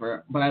to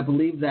suffer. But I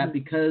believe that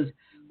because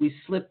we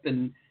slip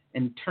and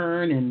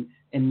turn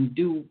and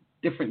do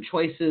different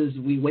choices,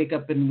 we wake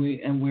up and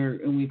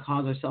we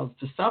cause ourselves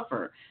to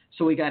suffer.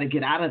 So we got to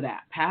get out of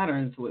that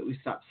pattern so we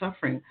stop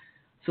suffering.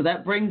 So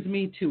that brings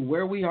me to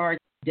where we are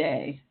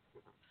today.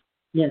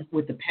 Yes.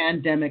 With the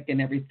pandemic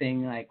and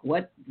everything. Like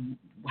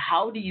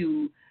how do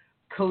you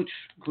coach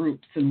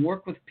groups and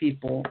work with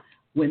people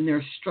when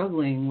they're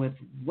struggling with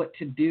what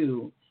to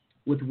do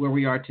with where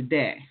we are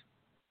today?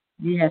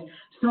 Yes.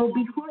 So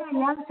before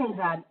I answer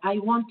that, I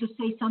want to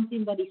say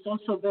something that is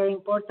also very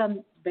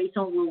important based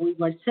on what we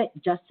were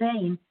just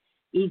saying,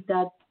 is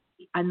that,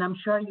 and I'm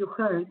sure you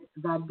heard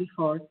that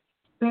before,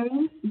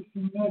 pain is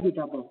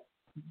inevitable,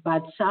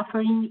 but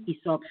suffering is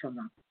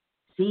optional.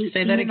 See,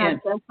 say that again.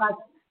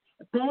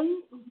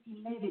 Pain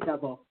is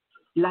inevitable.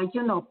 Like,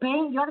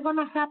 pain, you're going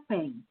to have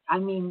pain. I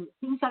mean,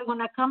 things are going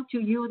to come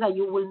to you that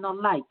you will not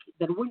like.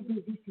 There will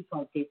be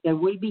difficulties. There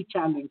will be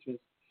challenges.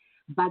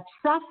 But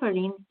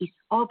suffering is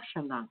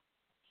optional.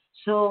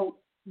 So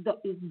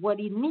what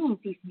it means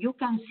is you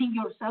can see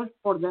yourself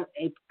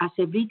as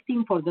a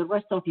victim for the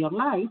rest of your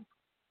life,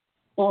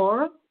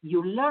 or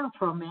you learn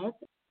from it,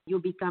 you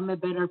become a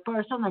better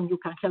person, and you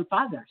can help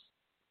others.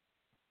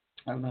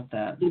 I love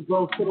that. To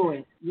go through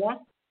it, yes?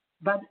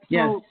 But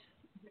yes. So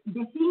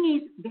the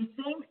thing is, the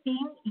same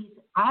thing is,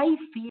 I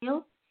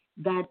feel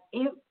that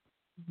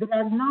there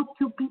are not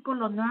 2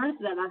 people on earth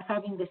that are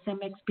having the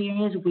same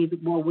experience with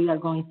what we are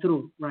going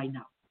through right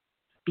now.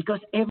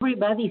 Because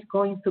everybody is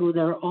going through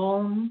their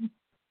own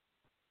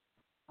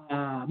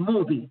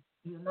movie,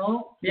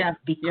 Yeah.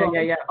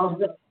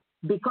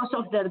 Because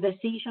of their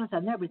decisions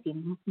and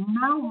everything.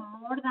 Now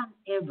more than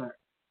ever,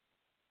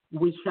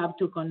 we have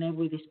to connect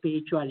with the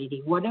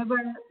spirituality, whatever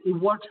it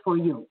works for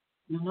you.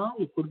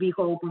 It could be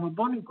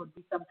Ho'oponopono, it could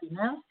be something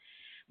else.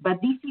 But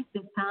this is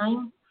the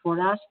time for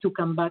us to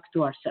come back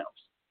to ourselves.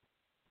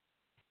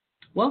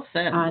 Well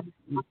said. And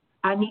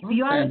if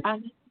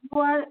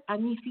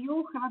if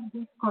you have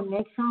this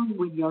connection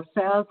with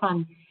yourself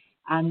and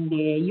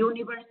the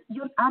universe,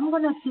 I'm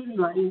gonna tell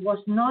you, I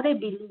was not a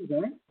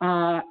believer,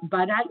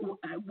 but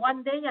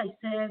one day I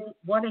said,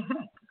 what the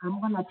heck, I'm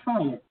gonna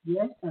try it,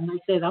 yes, and I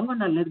said I'm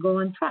gonna let go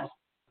and trust.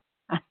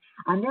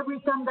 And every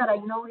time that I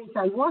noticed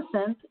I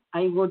wasn't,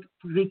 I would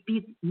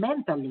repeat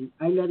mentally,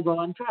 I let go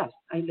and trust,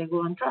 I let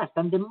go and trust.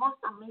 And the most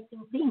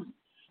amazing things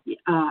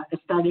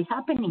started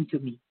happening to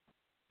me.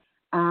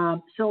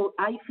 So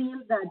I feel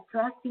that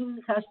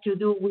trusting has to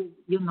do with,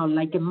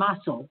 like a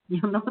muscle,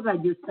 that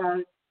you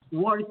start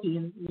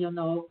working,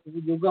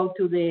 you go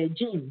to the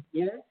gym,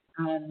 yes?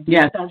 And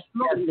you start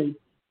slowly.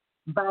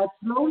 But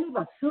slowly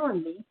but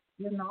surely,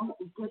 it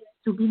gets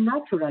to be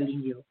natural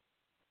in you.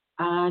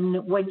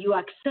 And when you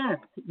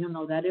accept,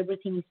 that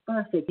everything is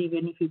perfect,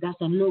 even if it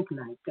doesn't look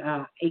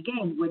like,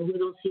 again, when you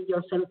don't see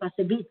yourself as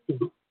a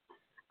victim.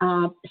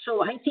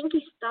 So I think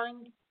it's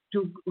time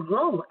to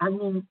grow. I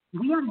mean,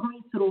 we are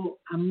going through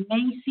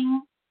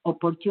amazing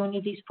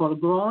opportunities for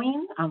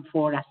growing and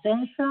for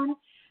ascension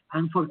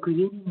and for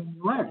creating a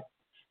new earth.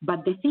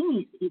 But the thing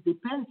is, it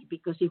depends,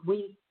 because if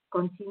we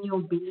continue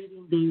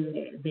believing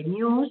the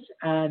news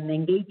and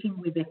engaging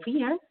with the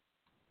fear,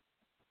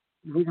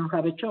 we don't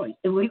have a choice.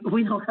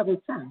 We don't have a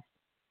chance.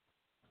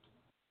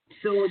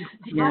 So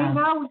right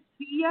now,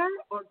 fear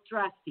or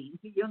trusting,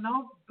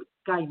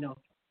 kind of.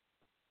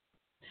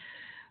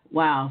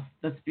 Wow,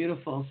 that's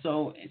beautiful.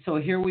 So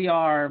here we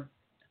are,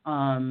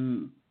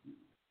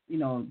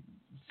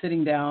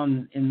 sitting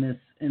down in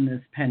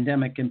this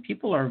pandemic, and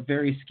people are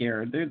very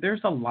scared.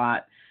 There's a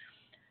lot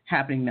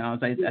happening now. As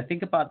I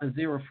think about the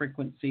zero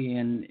frequency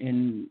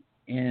in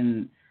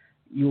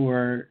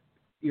your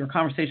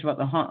conversation about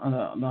the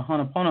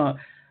Ho'oponopono.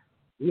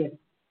 Yes.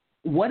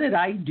 What did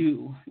I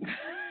do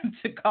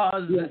to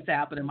cause this to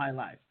happen in my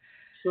life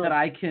that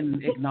I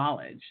can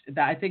acknowledge?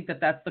 That I think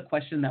that's the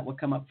question that would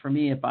come up for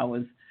me if I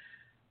was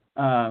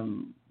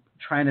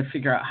trying to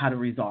figure out how to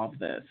resolve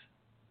this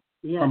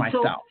for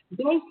myself.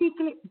 So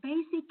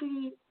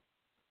basically,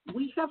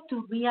 we have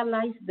to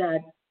realize that,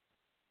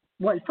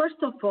 well,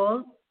 first of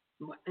all,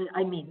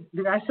 I mean,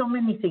 there are so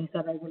many things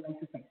that I would like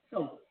to say.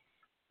 So,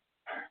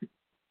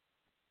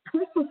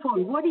 first of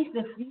all, what is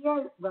the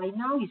fear right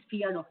now is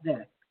fear of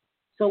death.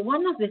 So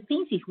one of the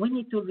things is we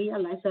need to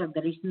realize that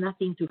there is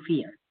nothing to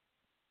fear.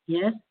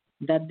 Yes?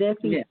 That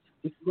death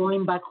is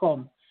going back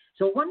home.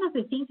 So one of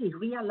the things is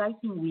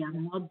realizing we are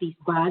not this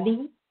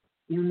body,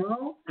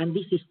 and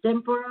this is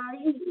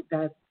temporary,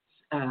 that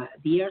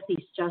the earth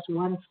is just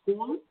one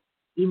school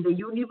in the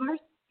universe,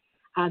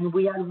 and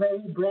we are very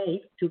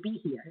brave to be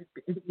here,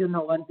 and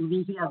to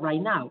be here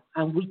right now.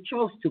 And we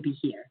chose to be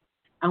here.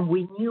 And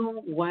we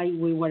knew why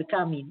we were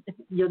coming, this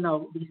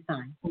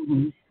time.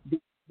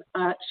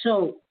 Mm-hmm.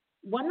 So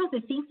one of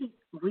the things is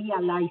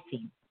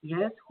realizing,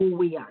 who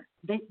we are.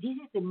 This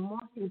is the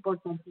most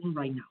important thing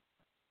right now.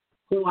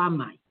 Who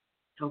am I?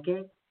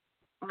 Okay?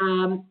 The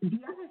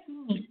other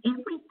thing is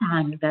every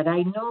time that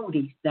I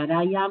notice that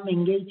I am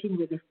engaging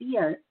with the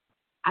fear,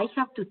 I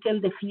have to tell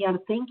the fear,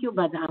 thank you,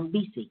 but I'm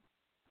busy.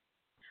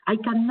 I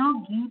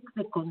cannot give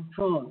the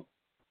control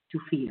to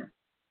fear.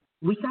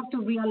 We have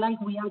to realize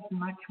we are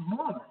much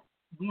more.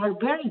 We are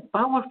very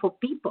powerful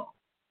people.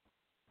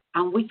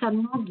 And we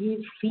cannot give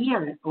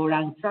fear or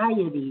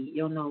anxiety,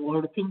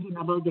 or thinking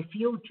about the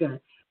future.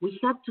 We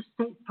have to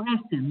stay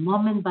present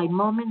moment by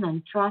moment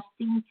and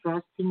trusting.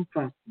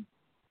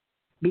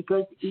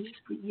 Because if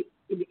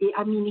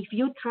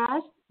you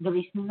trust, there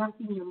is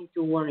nothing you need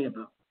to worry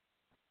about.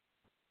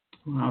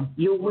 Wow.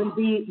 You will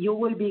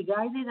be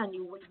guided and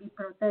you will be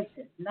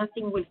protected.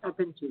 Nothing will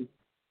happen to you.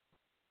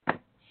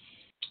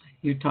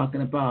 You're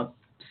talking about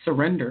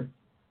surrender.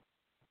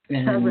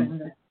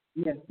 Surrender.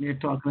 Yes. You're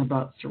talking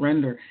about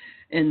surrender.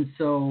 And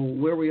so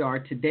where we are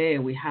today,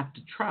 we have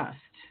to trust.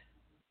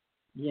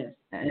 Yes.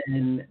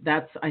 And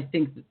that's, I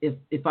think,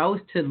 if I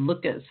was to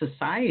look at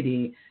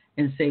society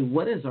and say,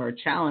 what is our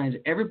challenge?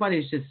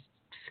 Everybody's just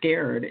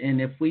scared. And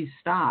if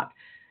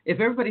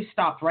everybody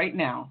stopped right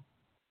now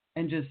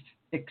and just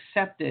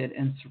accepted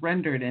and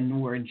surrendered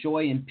and were in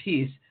joy and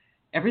peace,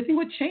 everything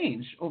would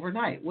change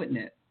overnight, wouldn't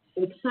it?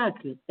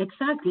 Exactly.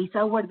 It's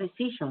our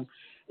decision.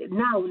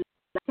 Now, like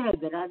I said,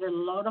 there are a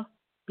lot of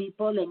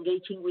people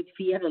engaging with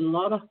fear, a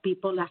lot of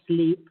people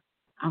asleep.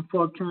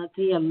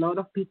 Unfortunately, a lot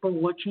of people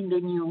watching the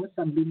news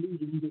and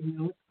believing the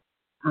news.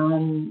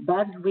 And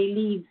that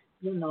really,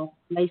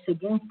 plays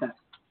against us,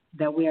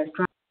 that we are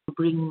trying to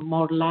bring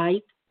more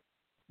light,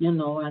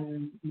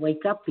 and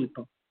wake up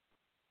people.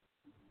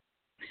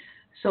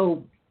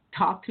 So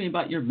talk to me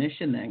about your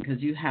mission then,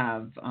 because you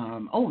have,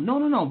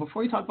 no.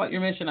 Before you talk about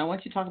your mission, I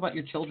want you to talk about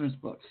your children's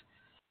books.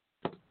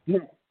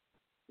 Yes.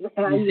 You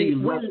say you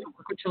love to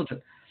work with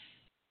children.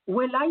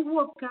 Well, I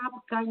woke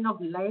up kind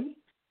of late.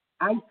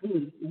 I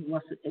feel it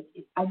was,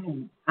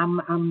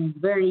 I'm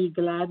very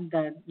glad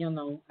that,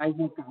 I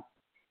woke up.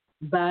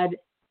 But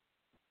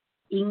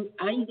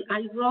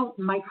I wrote,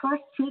 my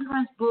first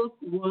children's book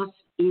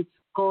it's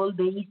called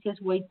The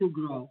Easiest Way to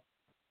Grow.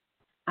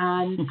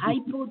 And I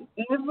put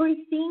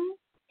everything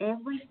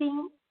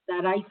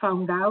that I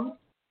found out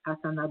as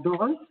an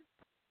adult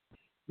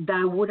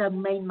that would have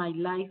made my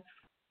life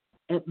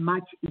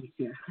much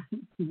easier.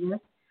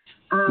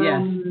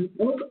 Yes.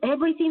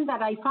 Everything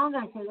that I found,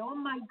 I said, oh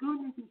my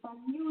goodness, if I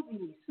knew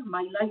this,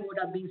 my life would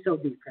have been so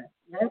different.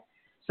 Yes.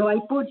 So I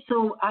put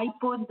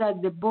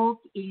that the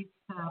book is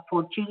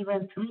for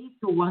children 3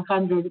 to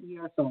 100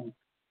 years old,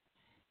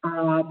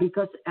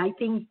 because I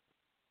think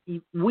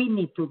we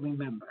need to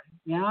remember.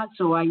 Yeah.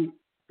 So I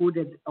put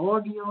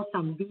audios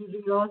and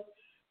videos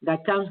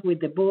that comes with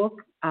the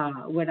book,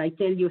 where I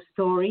tell you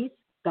stories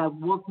that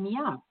woke me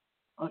up,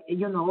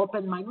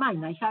 opened my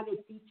mind. I had a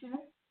teacher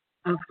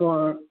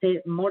for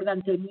more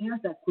than 10 years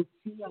that could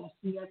see and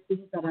hear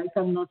things that I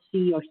cannot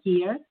see or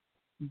hear,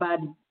 but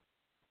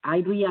I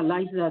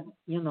realized that,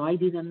 I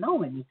didn't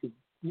know anything,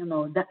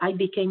 that I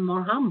became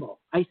more humble.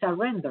 I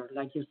surrendered,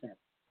 like you said.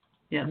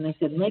 Yeah. And I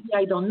said, maybe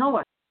I don't know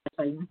what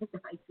I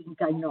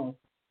think I know.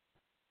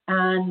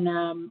 And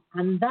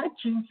that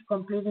changed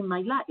completely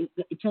my life.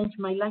 It changed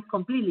my life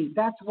completely.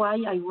 That's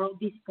why I wrote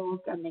this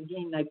book. And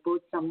again, I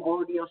put some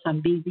audios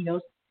and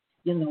videos,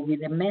 with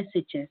the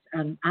messages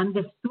and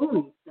the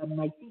stories that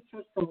my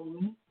teachers told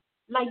me.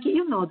 Like,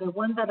 the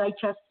one that I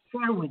just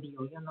shared with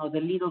you, the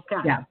little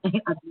cat. Yeah.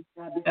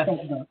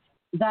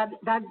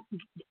 That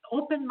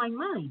opened my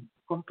mind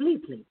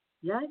completely,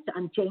 yes,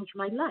 and changed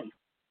my life.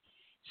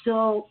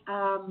 So,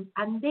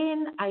 and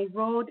then I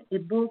wrote a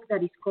book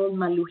that is called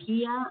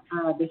Maluhia,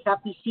 The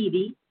Happy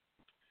City,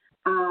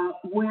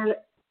 where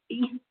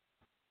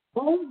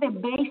all the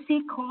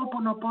basic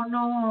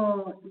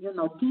Ho'oponopono,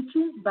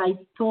 teachings, but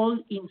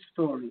told in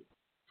stories.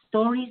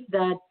 Stories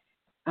that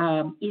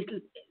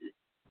the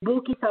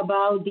book is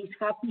about this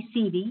happy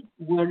city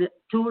where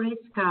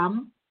tourists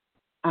come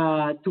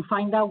to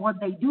find out what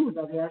they do,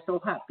 that they are so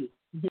happy.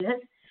 Yes,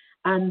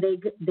 and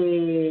the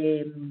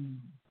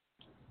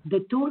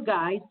tour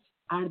guides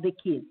are the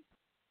kids,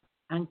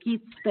 and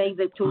kids take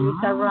the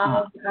tourists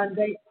around,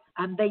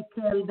 and they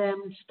tell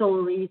them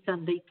stories,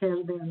 and they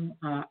tell them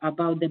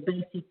about the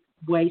basic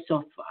ways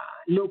of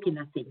looking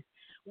at things.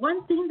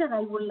 One thing that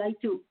I would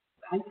like to,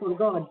 I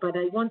forgot, but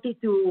I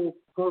wanted to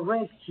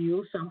correct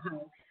you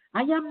somehow.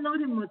 I am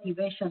not a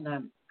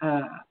motivational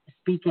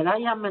speaker. I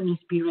am an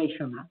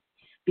inspirational,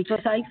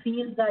 because I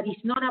feel that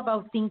it's not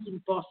about thinking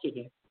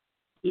positive.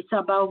 It's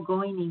about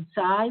going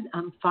inside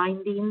and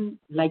finding,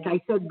 like I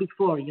said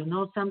before,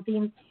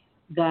 something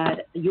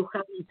that you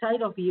have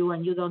inside of you,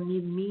 and you don't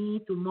need me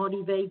to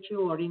motivate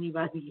you or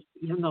anybody,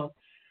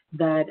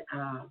 that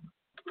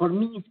for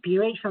me,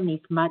 inspiration is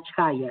much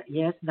higher,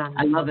 yes, than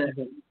I love it.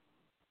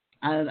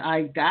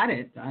 I got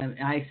it.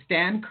 I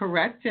stand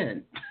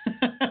corrected.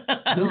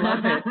 I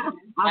love it.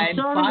 I'm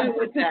sorry fine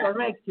with that.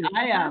 Correct you.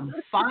 I am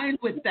fine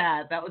with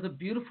that. That was a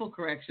beautiful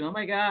correction. Oh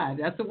my God,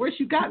 that's the worst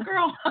you got,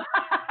 girl.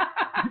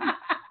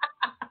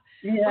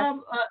 Yeah.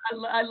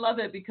 I love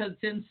it because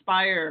to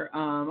inspire.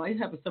 I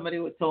have somebody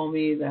who told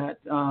me that,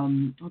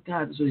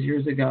 this was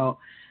years ago,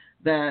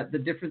 that the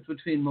difference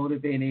between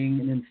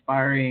motivating and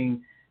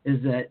inspiring is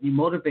that you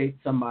motivate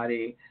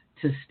somebody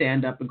to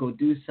stand up and go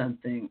do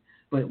something,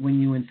 but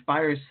when you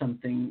inspire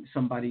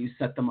somebody, you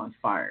set them on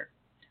fire.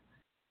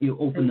 You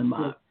open them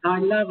up. I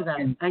love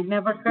that. I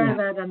never heard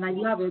that, and I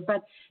love it.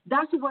 But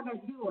that's what I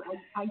do.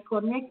 I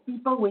connect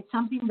people with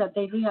something that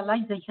they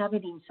realize they have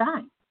it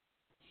inside.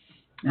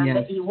 And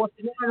it was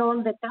there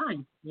all the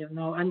time,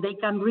 and they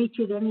can reach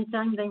it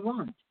anytime they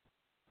want.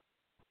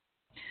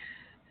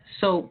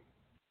 So,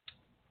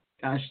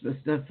 gosh, this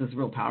is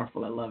real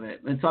powerful. I love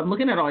it. And so I'm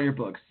looking at all your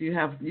books. You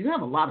have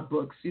a lot of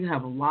books. You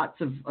have lots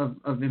of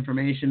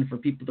information for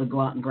people to go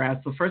out and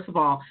grab. So first of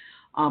all,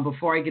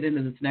 before I get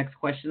into this next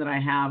question that I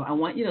have, I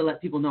want you to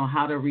let people know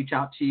how to reach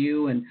out to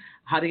you and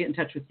how to get in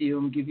touch with you,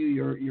 and give you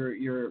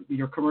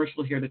your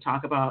commercial here to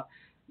talk about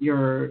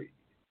your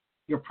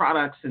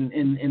products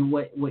and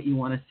what you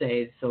want to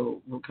say.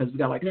 So because we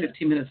got like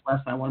 15 minutes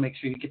left, I want to make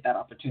sure you get that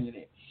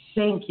opportunity.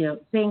 Thank you,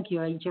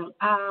 Angel.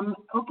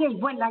 Okay,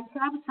 well, I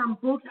have some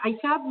books. I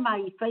have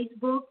my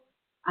Facebook.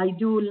 I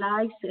do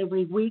lives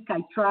every week.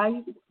 I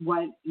try,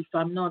 if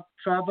I'm not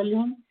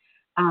traveling,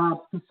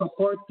 to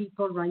support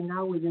people right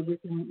now with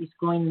everything is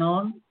going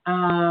on.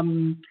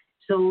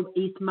 So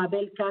it's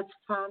Mabel Katz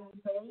fan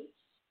page.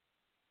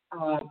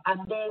 And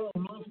then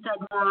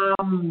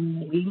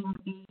Instagram,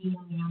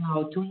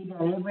 LinkedIn, Twitter,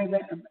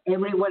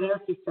 everywhere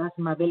else it says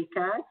Mabel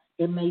Katz,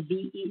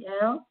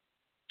 Mabel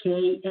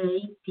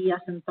K-A-T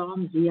as in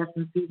Tom, Z as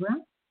in Zebra.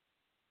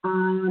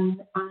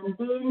 And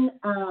then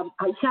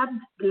I have,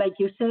 like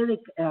you said,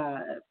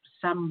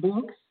 some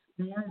books.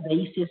 The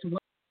Easiest Way,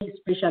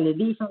 Special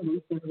Edition, The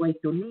Easiest Way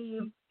to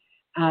Live,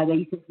 The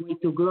Easiest Way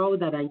to Grow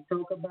that I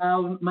talk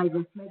about, my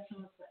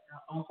reflections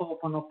on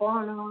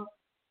Ho'oponopono.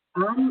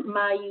 And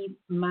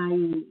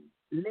my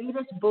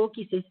latest book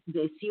is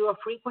the Zero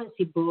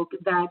Frequency book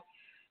that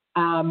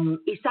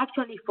is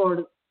actually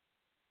for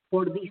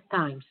these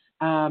times.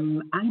 I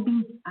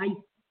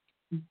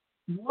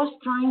was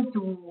trying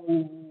to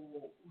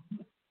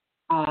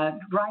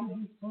write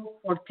this book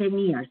for 10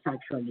 years,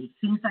 actually,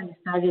 since I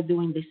started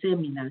doing the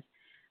seminars.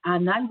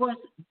 And I was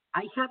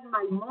I had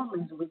my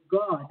moments with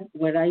God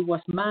where I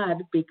was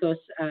mad because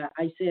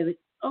I said,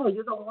 "Oh,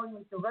 you don't want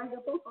me to write a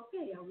book?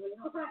 Okay, I will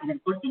not write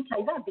it," or things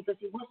like that, because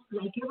it was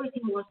like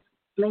everything was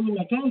playing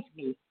against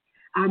me.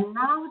 And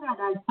now that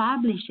I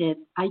publish it,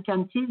 I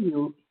can tell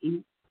you,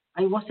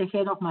 I was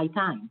ahead of my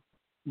time.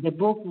 The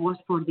book was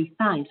for these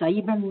times. I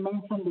even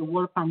mentioned the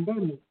word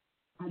pandemic,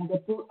 and the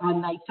book,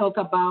 and I talk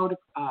about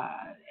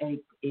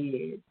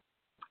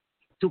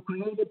to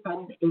create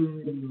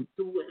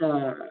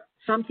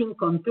something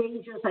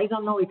contagious. I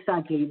don't know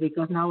exactly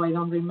because now I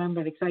don't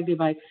remember exactly,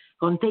 but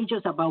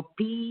contagious about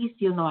peace,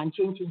 and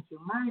changing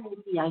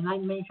humanity. And I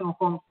mentioned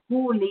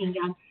homeschooling,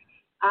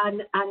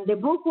 and the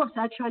book was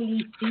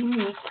actually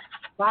finished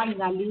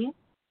finally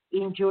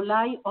in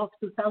July of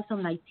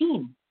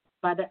 2019,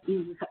 but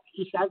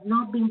it has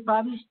not been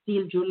published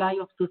till July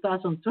of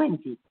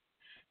 2020.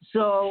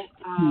 So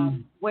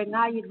when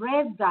I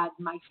read that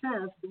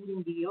myself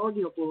during the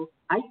audiobook,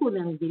 I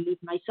couldn't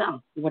believe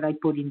myself what I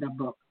put in the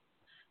book.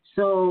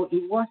 So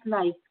it was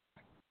like,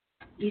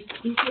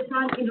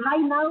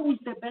 right now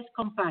it's the best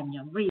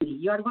companion, really.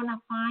 You are going to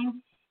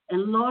find a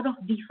lot of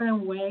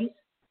different ways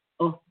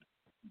of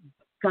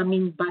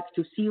coming back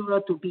to zero,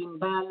 to being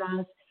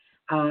balanced,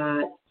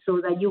 so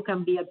that you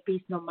can be at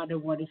peace no matter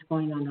what is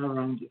going on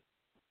around you.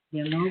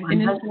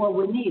 And that's what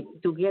we need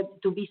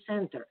to be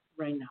centered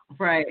right now.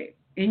 Right.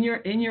 In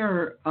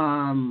your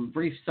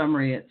brief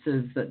summary, it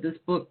says that this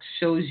book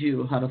shows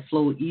you how to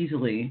flow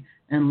easily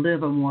and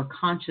live a more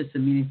conscious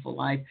and meaningful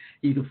life.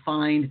 You can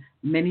find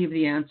many of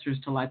the answers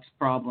to life's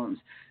problems,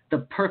 the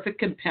perfect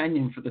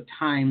companion for the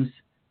times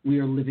we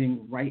are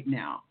living right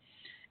now.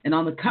 And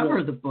on the cover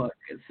of the book,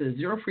 it says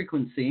Zero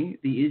Frequency,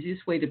 the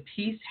easiest way to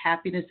peace,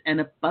 happiness, and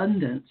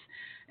abundance.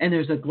 And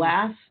there's a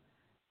glass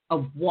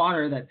of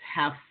water that's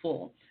half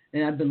full.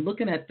 And I've been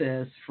looking at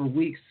this for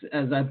weeks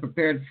as I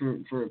prepared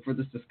for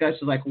this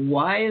discussion. Like,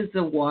 why is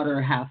the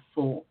water half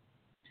full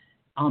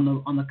on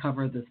the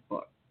cover of this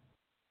book?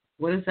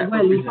 What does that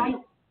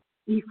represent?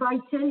 If I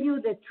tell you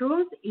the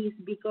truth, it's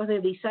because the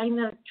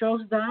designer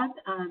chose that,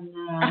 and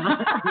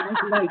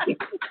I like it.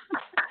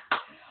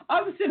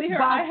 I'm sitting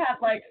here. I had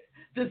like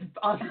this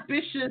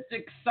auspicious,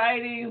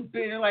 exciting,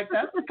 like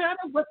that's kind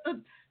of what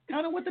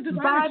the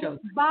designer chose.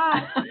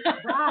 But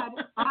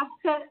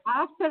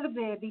after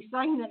the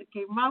designer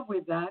came up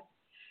with that,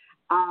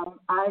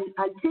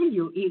 I tell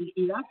you,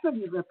 it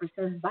actually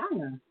represents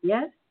balance.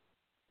 Yes.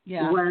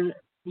 Yeah. Where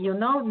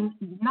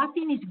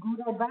nothing is good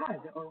or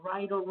bad or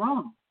right or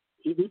wrong.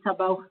 It is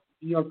about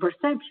your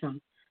perception.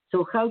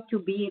 So how to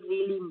be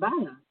really in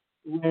balance,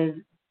 where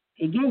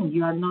again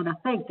you are not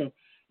affected.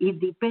 It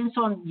depends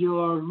on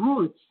your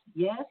roots.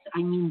 Yes, I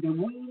mean the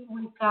wind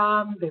will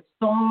come, the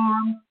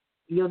storm,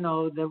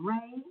 the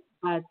rain.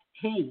 But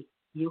hey,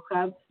 you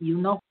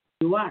know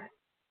who you are,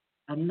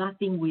 and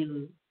nothing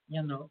will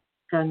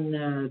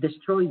can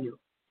destroy you.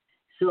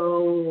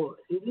 So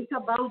it is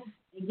about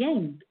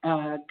again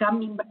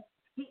coming back.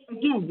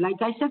 Again,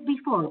 like I said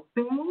before,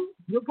 pain,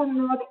 you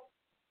cannot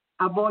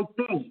avoid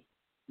pain,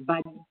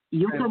 but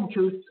you can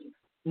choose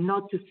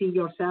not to see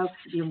yourself,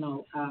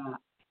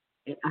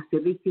 as a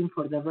victim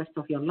for the rest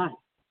of your life.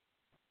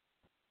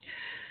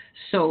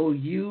 So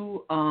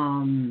you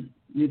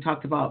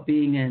talked about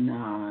being in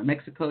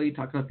Mexico. You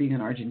talked about being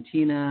in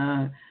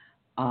Argentina.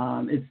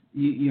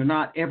 You're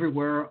not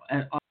everywhere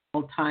at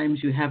all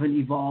times. You haven't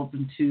evolved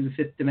into the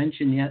fifth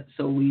dimension yet.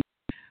 So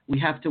we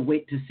have to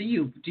wait to see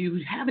you. Do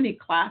you have any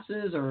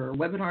classes or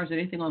webinars or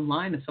anything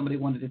online if somebody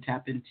wanted to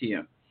tap into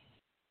you?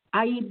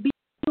 I do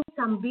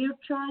some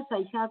virtuals.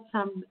 I have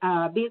some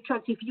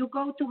virtuals. If you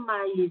go to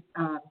my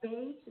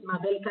page,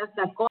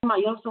 mabelkatz.com,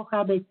 I also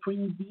have a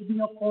free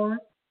video course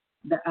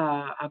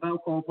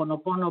about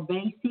Ho'oponopono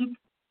basic,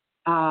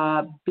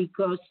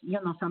 because,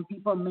 some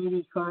people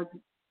maybe heard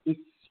it's,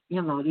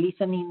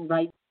 listening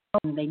right now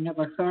and they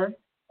never heard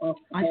of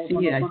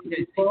Ho'oponopono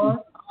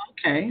before.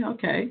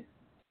 Okay.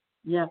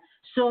 Yeah.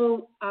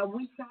 So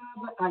we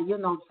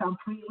have, some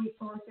free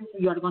resources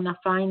you are going to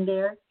find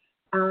there.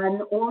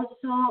 And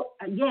also,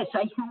 yes,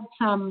 I have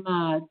some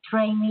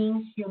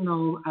trainings,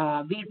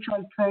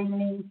 virtual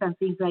trainings and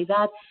things like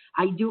that.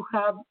 I do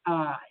have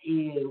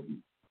a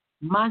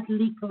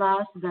monthly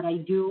class that I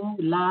do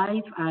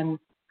live, and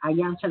I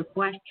answer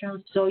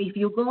questions. So if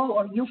you go,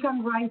 or you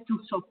can write to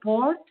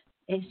support,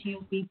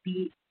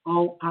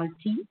 SUPPORT,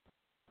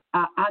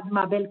 at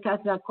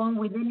mabelkatz.com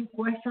with any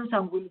questions,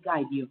 and we'll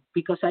guide you,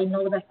 because I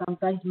know that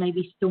sometimes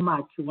maybe it's too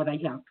much what I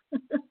have.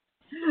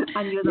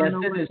 And you don't know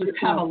what to you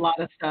have a lot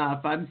of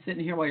stuff. I'm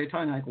sitting here while you're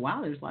talking, like,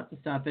 wow, there's lots of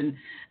stuff. And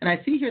I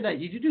see here that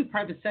you do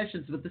private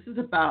sessions, but this is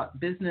about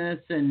business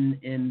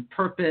and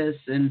purpose.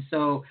 And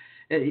so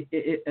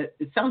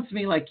it sounds to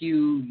me like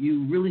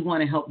you really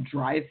want to help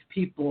drive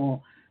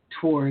people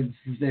towards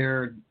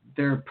their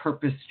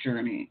purpose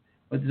journey.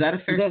 But is that a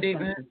fair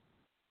statement?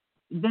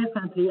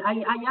 Definitely.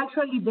 I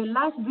actually, the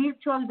last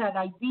virtual that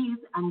I did,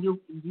 and you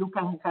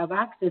can have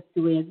access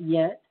to it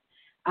yet,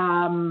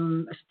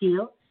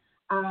 still,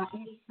 I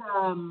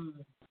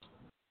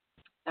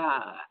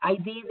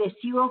did a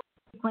zero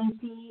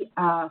frequency,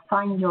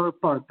 find your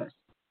purpose.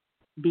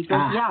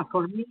 Because,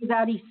 for me,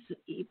 that is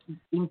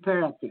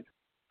imperative.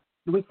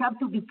 We have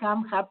to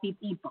become happy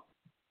people.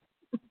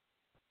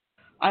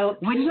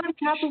 When you are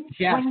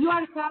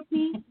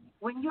happy,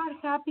 when you are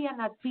happy and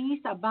at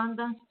peace,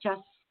 abundance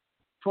just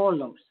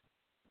follows.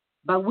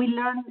 But we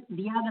learn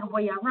the other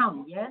way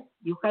around. Yes,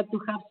 you have to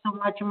have so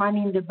much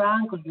money in the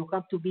bank, or you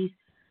have to be,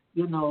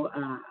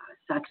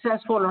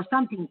 successful or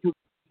something to be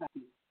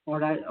happy, or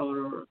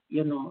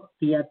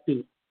be at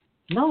peace.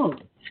 No,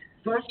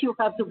 first you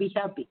have to be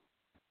happy.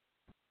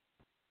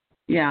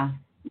 Yeah,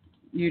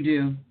 you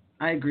do.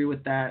 I agree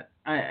with that.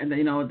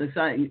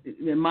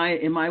 In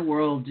my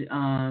world,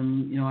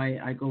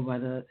 I go by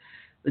the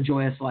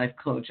Joyous Life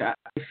Coach. I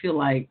feel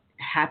like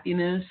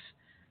happiness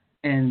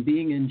and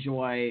being in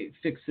joy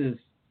fixes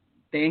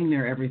dang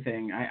near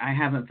everything. I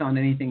haven't found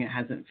anything it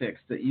hasn't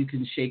fixed. That you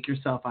can shake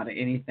yourself out of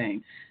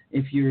anything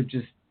if you're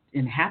just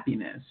in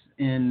happiness.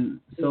 And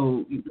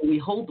so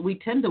we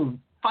tend to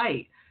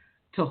fight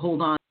to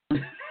hold on to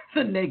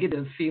the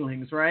negative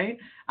feelings, right?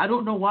 I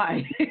don't know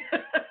why.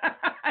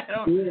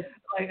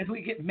 Like,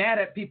 we get mad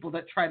at people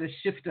that try to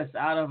shift us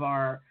out of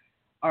our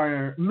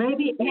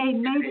maybe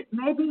we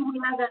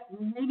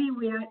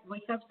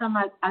have some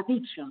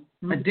addiction.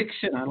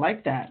 Addiction, I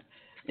like that.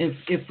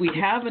 If we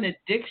have an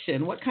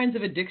addiction, what kinds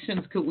of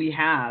addictions could we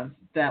have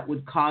that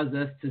would cause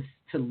us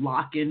to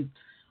lock in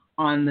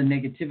on the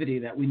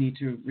negativity that we need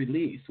to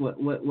release? We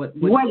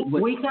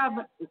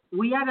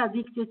are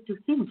addicted to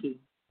thinking,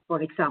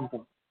 for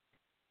example.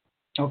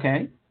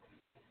 Okay.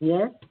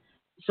 Yes.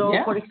 So,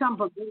 for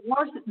example,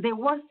 the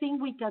worst thing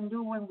we can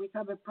do when we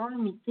have a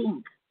problem is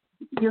think.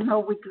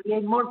 We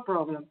create more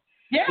problems.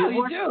 Yeah,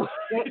 we do.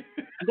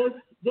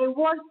 The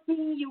worst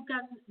thing you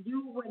can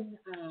do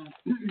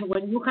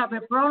when you have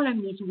a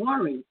problem is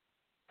worry.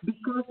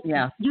 Because,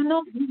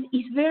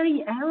 it's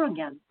very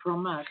arrogant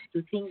from us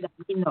to think that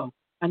we know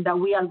and that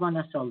we are going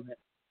to solve it.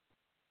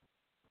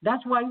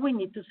 That's why we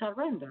need to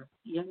surrender.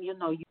 You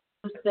use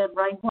the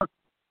right word.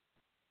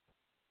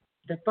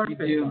 The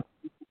perfect word.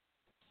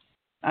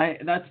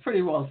 That's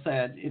pretty well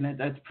said.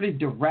 That's pretty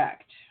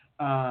direct.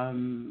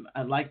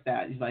 I like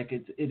that. It's like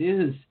it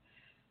is,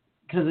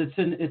 because it's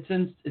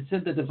in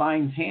the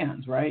divine's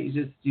hands, right?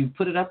 You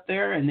put it up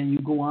there, and then you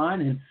go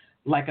on, and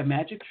like a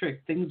magic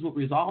trick, things will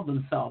resolve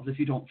themselves if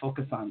you don't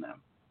focus on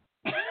them.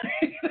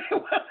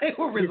 They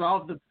will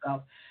resolve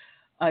themselves.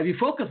 If you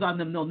focus on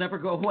them, they'll never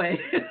go away.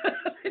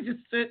 They just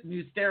sit and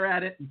you stare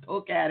at it and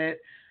poke at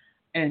it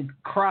and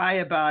cry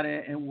about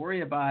it and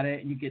worry about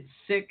it, and you get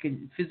sick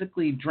and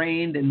physically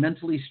drained and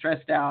mentally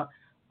stressed out,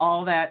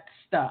 all that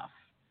stuff.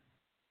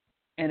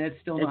 And it's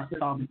still not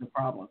solving the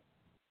problem.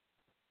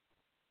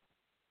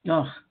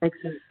 Oh,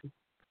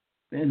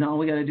 and all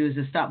we got to do is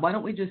just stop. Why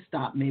don't we just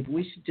stop, Mabel?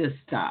 We should just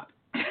stop.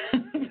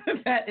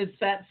 It's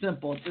that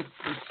simple. Just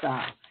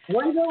stop.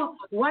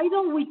 Why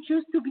don't we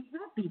choose to be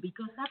happy?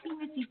 Because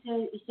happiness is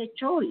a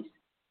choice.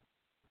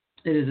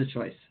 It is a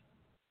choice.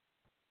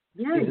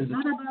 Yeah, it's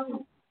not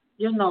about,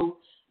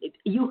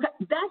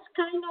 that's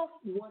kind of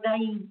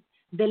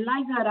the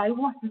life that I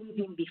was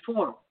living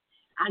before.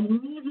 I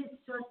needed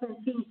certain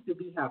things to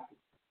be happy.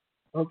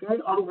 Okay?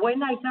 Or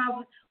when I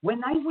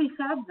will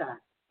have that,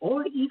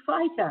 or if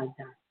I have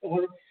that,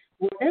 or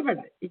whatever.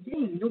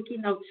 Again,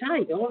 looking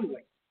outside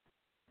always.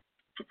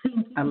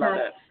 Thinking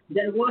that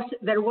there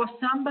was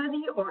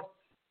somebody or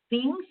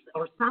things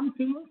or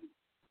something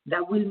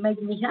that will make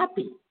me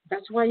happy.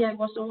 That's why I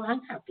was so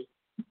unhappy.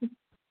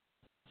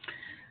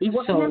 It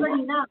was never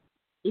enough.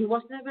 It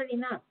was never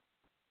enough.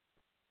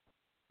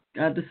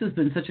 This has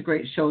been such a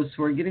great show, so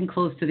we're getting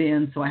close to the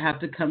end, so I have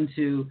to come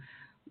to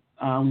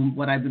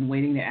what I've been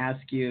waiting to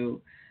ask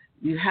you.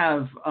 You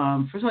have,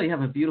 first of all, you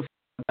have a beautiful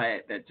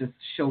website that just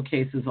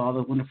showcases all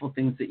the wonderful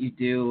things that you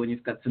do, and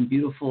you've got some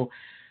beautiful,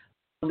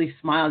 lovely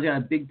smiles. You got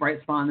a big,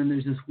 bright smile, and then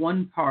there's this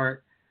one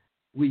part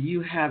where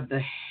you have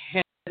the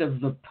head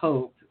of the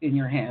Pope in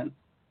your hand.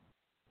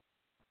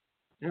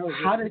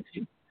 How did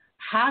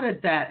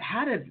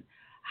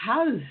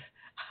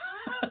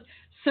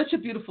such a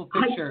beautiful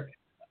picture,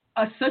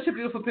 such a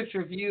beautiful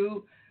picture of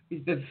you,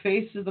 the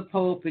face of the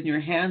Pope, and your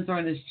hands are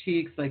on his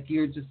cheeks, like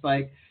you're just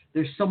like,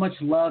 there's so much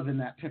love in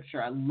that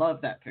picture. I love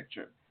that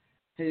picture.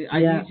 I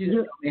need you to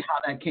tell me how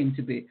that came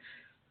to be.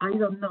 I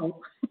don't know.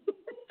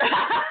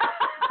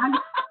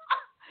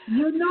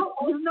 You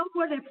know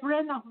what a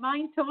friend of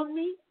mine told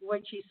me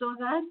when she saw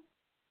that?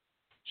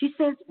 She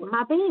says,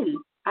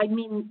 Mabel, I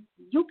mean,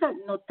 you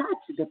cannot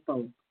touch the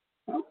Pope.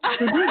 So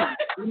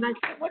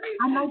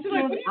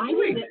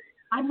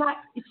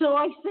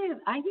I said,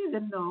 I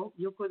didn't know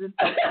you couldn't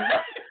touch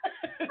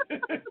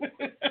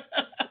it.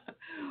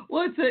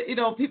 Well, it's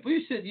people,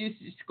 you should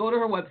go to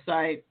her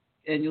website,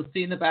 and you'll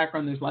see in the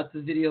background there's lots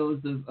of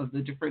videos of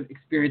the different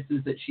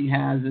experiences that she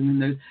has,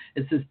 and then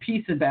it says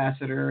Peace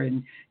Ambassador,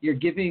 and you're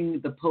giving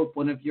the Pope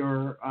one of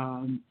your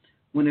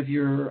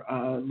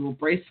little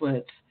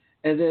bracelets,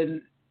 and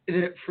then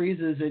it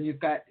freezes, and you've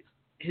got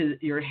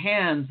your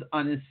hands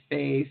on his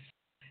face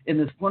in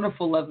this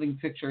wonderful, loving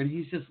picture, and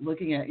he's just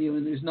looking at you,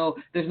 and there's no,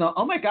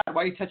 oh my God,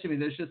 why are you touching me?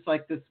 There's just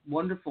like this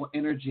wonderful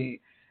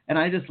energy, and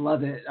I just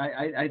love it.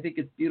 I think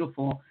it's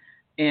beautiful,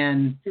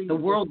 and the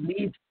world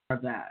needs more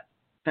of that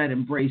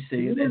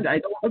embracing. Yes. I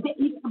don't. But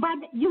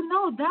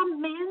that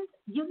meant,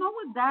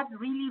 what that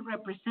really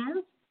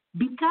represents?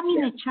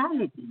 Becoming a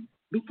child again.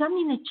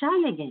 Becoming a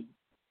child again.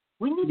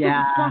 We need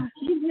to become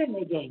children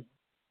again.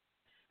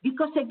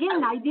 Because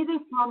again, I did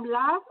it from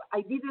love.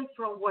 I did it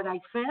from what I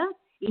felt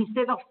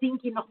instead of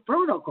thinking of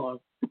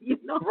protocol.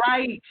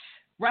 Right.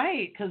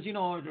 Because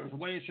there's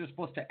ways you're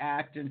supposed to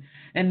act, and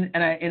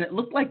it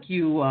looked like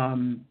you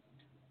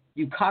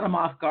caught him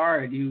off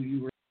guard.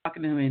 You were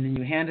talking to him, and then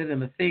you handed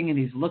him a thing, and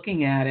he's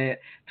looking at it,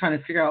 trying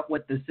to figure out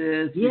what this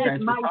is. Yes, you guys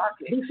were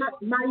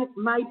talking.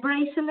 My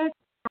bracelet,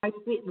 my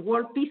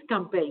World Peace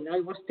Campaign. I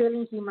was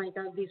telling him I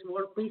got this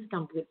World Peace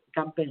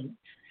Campaign.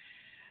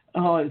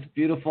 Oh, it's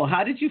beautiful.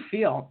 How did you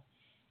feel?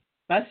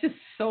 That's just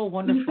so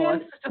wonderful.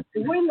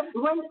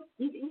 Well,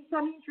 it's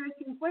an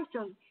interesting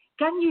question.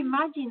 Can you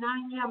imagine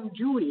I am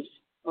Jewish,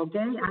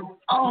 okay?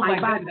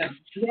 My goodness.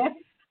 Yes,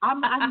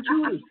 I'm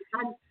Jewish.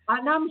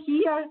 And I'm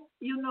here,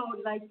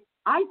 like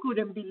I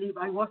couldn't believe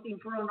I was in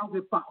front of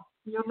the Pope,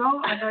 and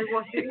I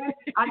was there.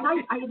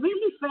 And I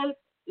really felt,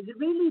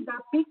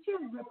 that picture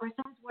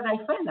represents what I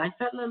felt. I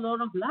felt a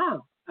lot of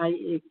love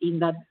in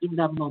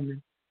that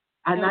moment.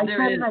 And I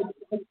felt like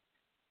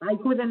I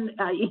couldn't,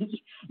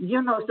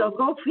 so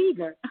go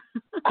figure.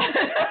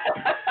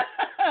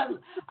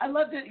 I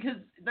loved it because,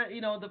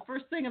 the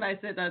first thing, and I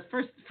said,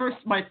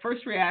 my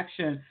first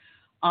reaction,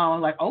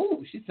 like,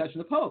 oh, she's touching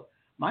the Pope.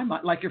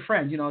 Like your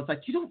friend, it's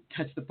like, you don't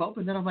touch the Pope.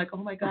 And then I'm like, oh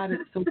my God,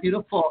 it's so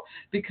beautiful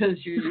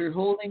because you're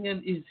holding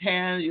in his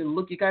hand.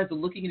 You guys are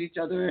looking at each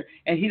other,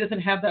 and he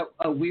doesn't have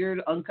that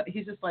weird,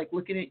 he's just like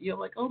looking at you. I'm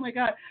like, oh my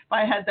God, if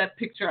I had that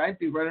picture, I'd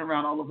be running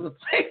around all over the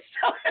place.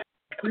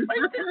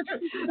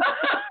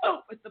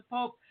 With the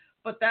Pope,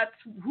 but that's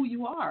who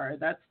you are.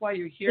 That's why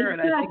you're here,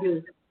 exactly. And I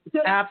think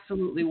it's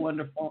absolutely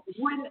wonderful.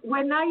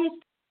 When I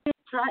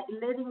started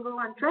letting go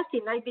and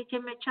trusting, I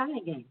became a child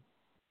again.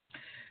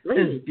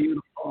 Really? It's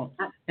beautiful,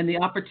 and the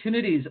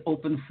opportunities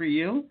open for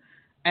you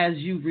as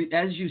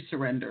you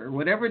surrender,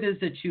 whatever it is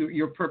that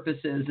your purpose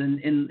is,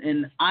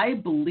 and I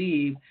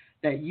believe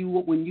that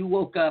when you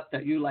woke up,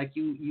 that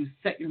you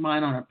set your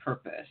mind on a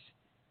purpose,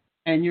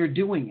 and you're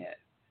doing it.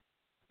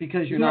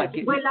 Because you're not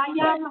getting. Well,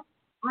 I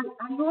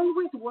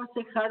always was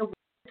a hard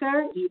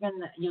worker,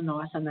 even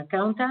as an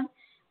accountant.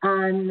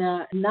 And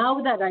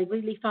now that I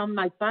really found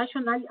my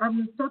passion,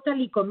 I'm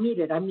totally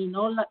committed. I mean,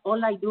 all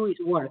I do is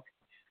work.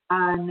 But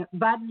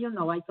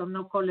I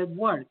cannot call it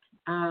work.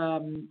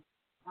 And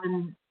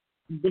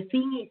the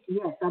thing is,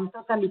 yes, I'm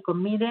totally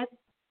committed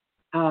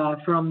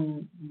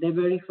from the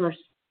very first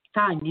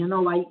time.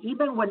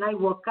 Even when I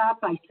woke up,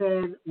 I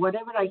said,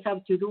 whatever I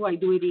have to do, I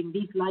do it in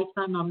this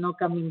lifetime. I'm not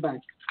coming back.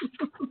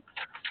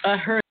 I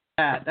heard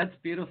that. That's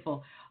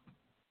beautiful.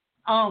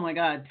 Oh my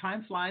God,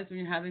 time flies when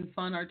you're having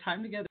fun. Our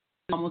time together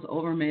is almost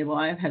over, Mabel.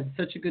 I have had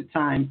such a good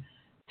time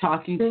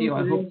talking to you.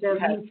 I hope you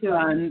had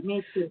fun.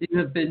 Me too. You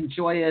have been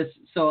joyous.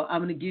 So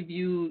I'm going to give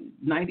you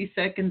 90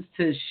 seconds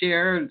to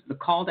share the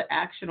call to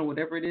action or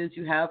whatever it is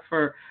you have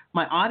for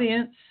my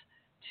audience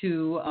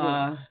to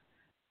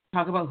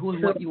talk about who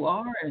and what you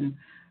are, and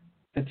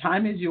the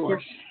time is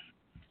yours.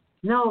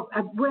 No,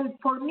 well,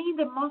 for me,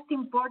 the most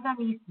important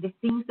is the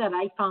things that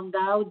I found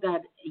out that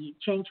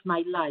changed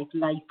my life,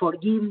 like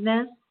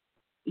forgiveness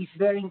is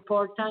very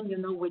important.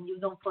 When you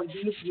don't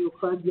forgive, you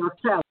hurt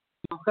yourself.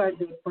 You hurt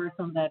the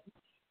person that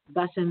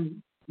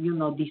doesn't,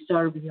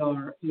 deserve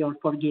your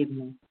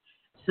forgiveness.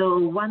 So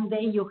one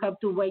day you have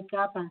to wake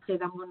up and say,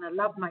 I'm going to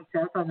love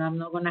myself and I'm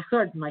not going to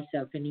hurt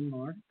myself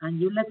anymore. And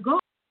you let go.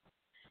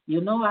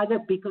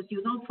 Because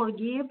you don't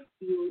forgive,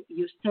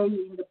 you stay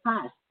in the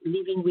past,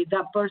 living with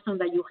that person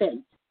that you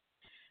hate.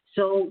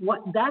 So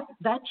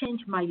that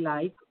changed my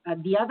life.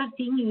 The other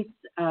thing is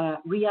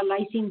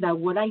realizing that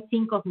what I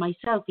think of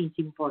myself is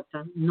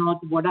important, not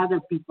what other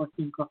people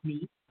think of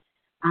me.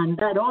 And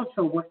that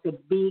also was a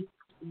big,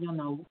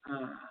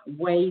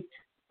 weight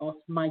off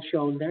my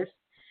shoulders,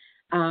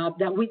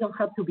 that we don't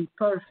have to be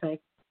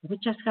perfect. We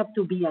just have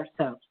to be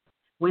ourselves.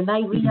 When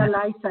I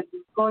realized I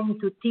was going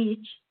to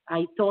teach,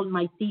 I told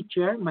my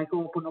teacher, my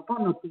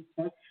Ho'oponopono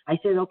teacher, I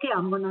said, okay,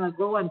 I'm going to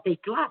go and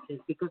take classes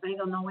because I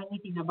don't know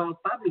anything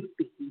about public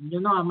speaking.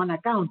 I'm an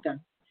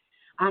accountant.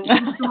 And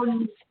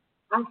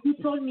he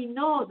told me,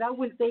 no, that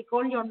will take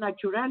all your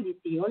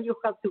naturality. All you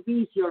have to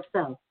be is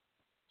yourself.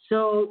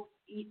 So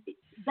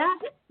that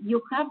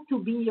you have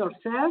to be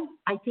yourself.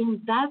 I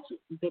think that's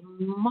the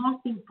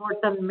most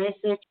important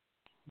message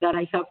that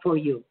I have for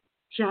you.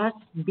 Just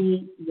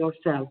be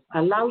yourself.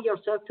 Allow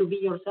yourself to be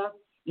yourself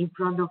in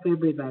front of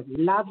everybody.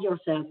 Love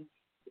yourself.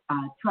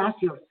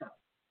 Trust yourself.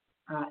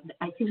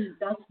 I think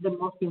that's the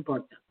most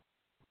important.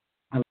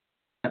 What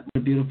a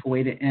beautiful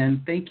way to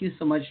end. Thank you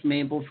so much,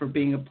 Mabel, for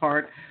being a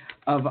part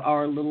of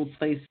our little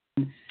place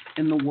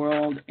in the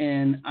world.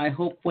 And I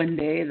hope one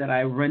day that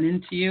I run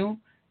into you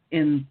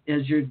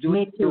as you're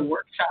doing Me your too.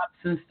 workshops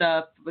and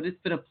stuff. But it's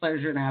been a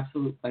pleasure, an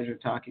absolute pleasure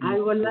talking I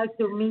with would you. like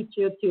to meet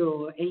you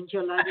too,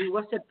 Angel. And it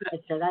was a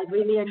pleasure. I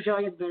really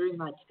enjoyed it very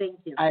much. Thank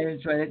you. I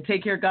enjoyed it.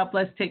 Take care. God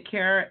bless. Take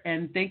care.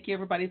 And thank you,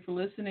 everybody, for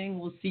listening.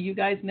 We'll see you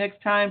guys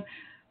next time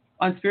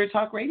on Spirit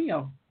Talk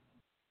Radio.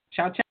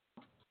 Ciao, ciao.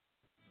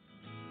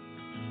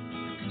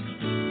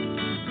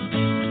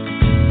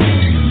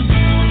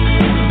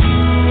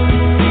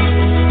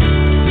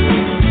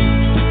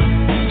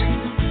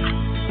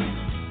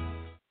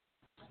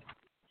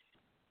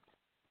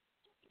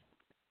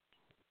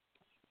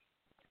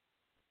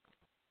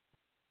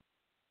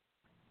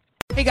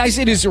 Hey guys,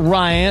 it is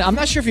Ryan. I'm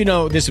not sure if you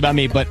know this about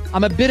me, but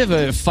I'm a bit of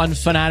a fun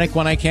fanatic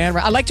when I can.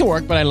 I like to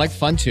work, but I like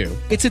fun too.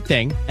 It's a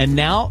thing. And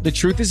now the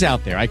truth is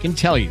out there. I can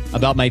tell you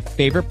about my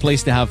favorite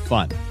place to have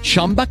fun.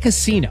 Chumba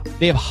Casino.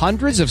 They have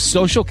hundreds of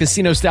social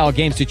casino style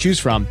games to choose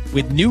from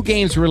with new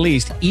games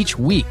released each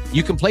week.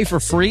 You can play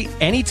for free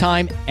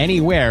anytime,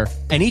 anywhere.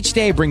 And each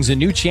day brings a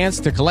new chance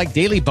to collect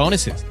daily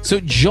bonuses. So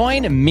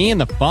join me in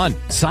the fun.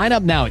 Sign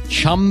up now at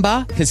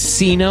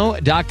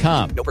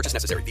ChumbaCasino.com. No purchase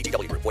necessary.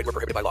 VGW Group. Void where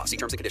prohibited by law. See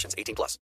terms and conditions. 18+.